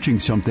you're researching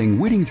something,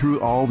 weeding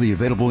through all the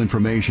available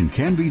information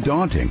can be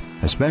daunting,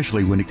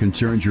 especially when it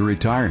concerns your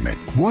retirement.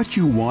 What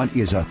you want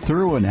is a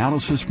thorough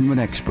analysis from an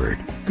expert.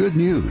 Good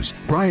news.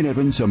 Brian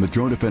Evans of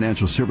Madrona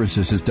Financial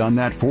Services has done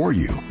that for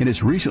you in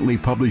his recently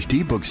published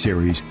ebook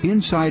series,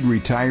 Inside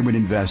Retirement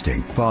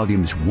Investing,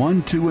 Volumes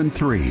 1, 2, and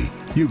 3.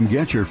 You can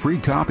get your free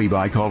copy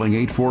by calling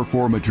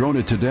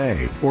 844-MADRONA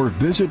today or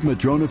visit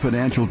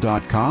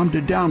madronafinancial.com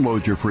to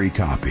download your free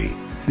copy.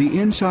 The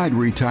Inside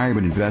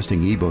Retirement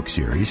Investing ebook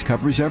series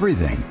covers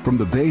everything from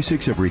the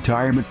basics of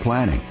retirement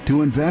planning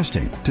to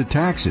investing to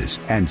taxes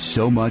and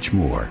so much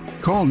more.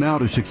 Call now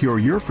to secure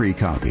your free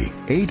copy,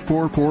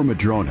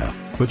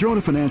 844-MADRONA.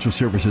 Madrona Financial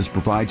Services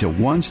provides a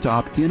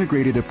one-stop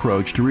integrated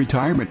approach to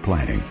retirement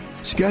planning.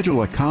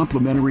 Schedule a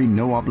complimentary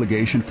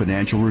no-obligation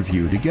financial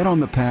review to get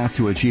on the path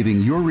to achieving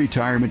your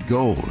retirement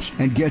goals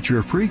and get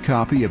your free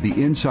copy of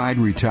the Inside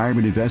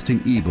Retirement Investing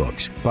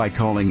ebooks by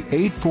calling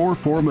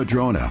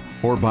 844-MADRONA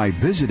or by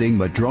visiting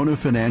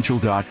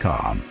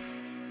madronafinancial.com.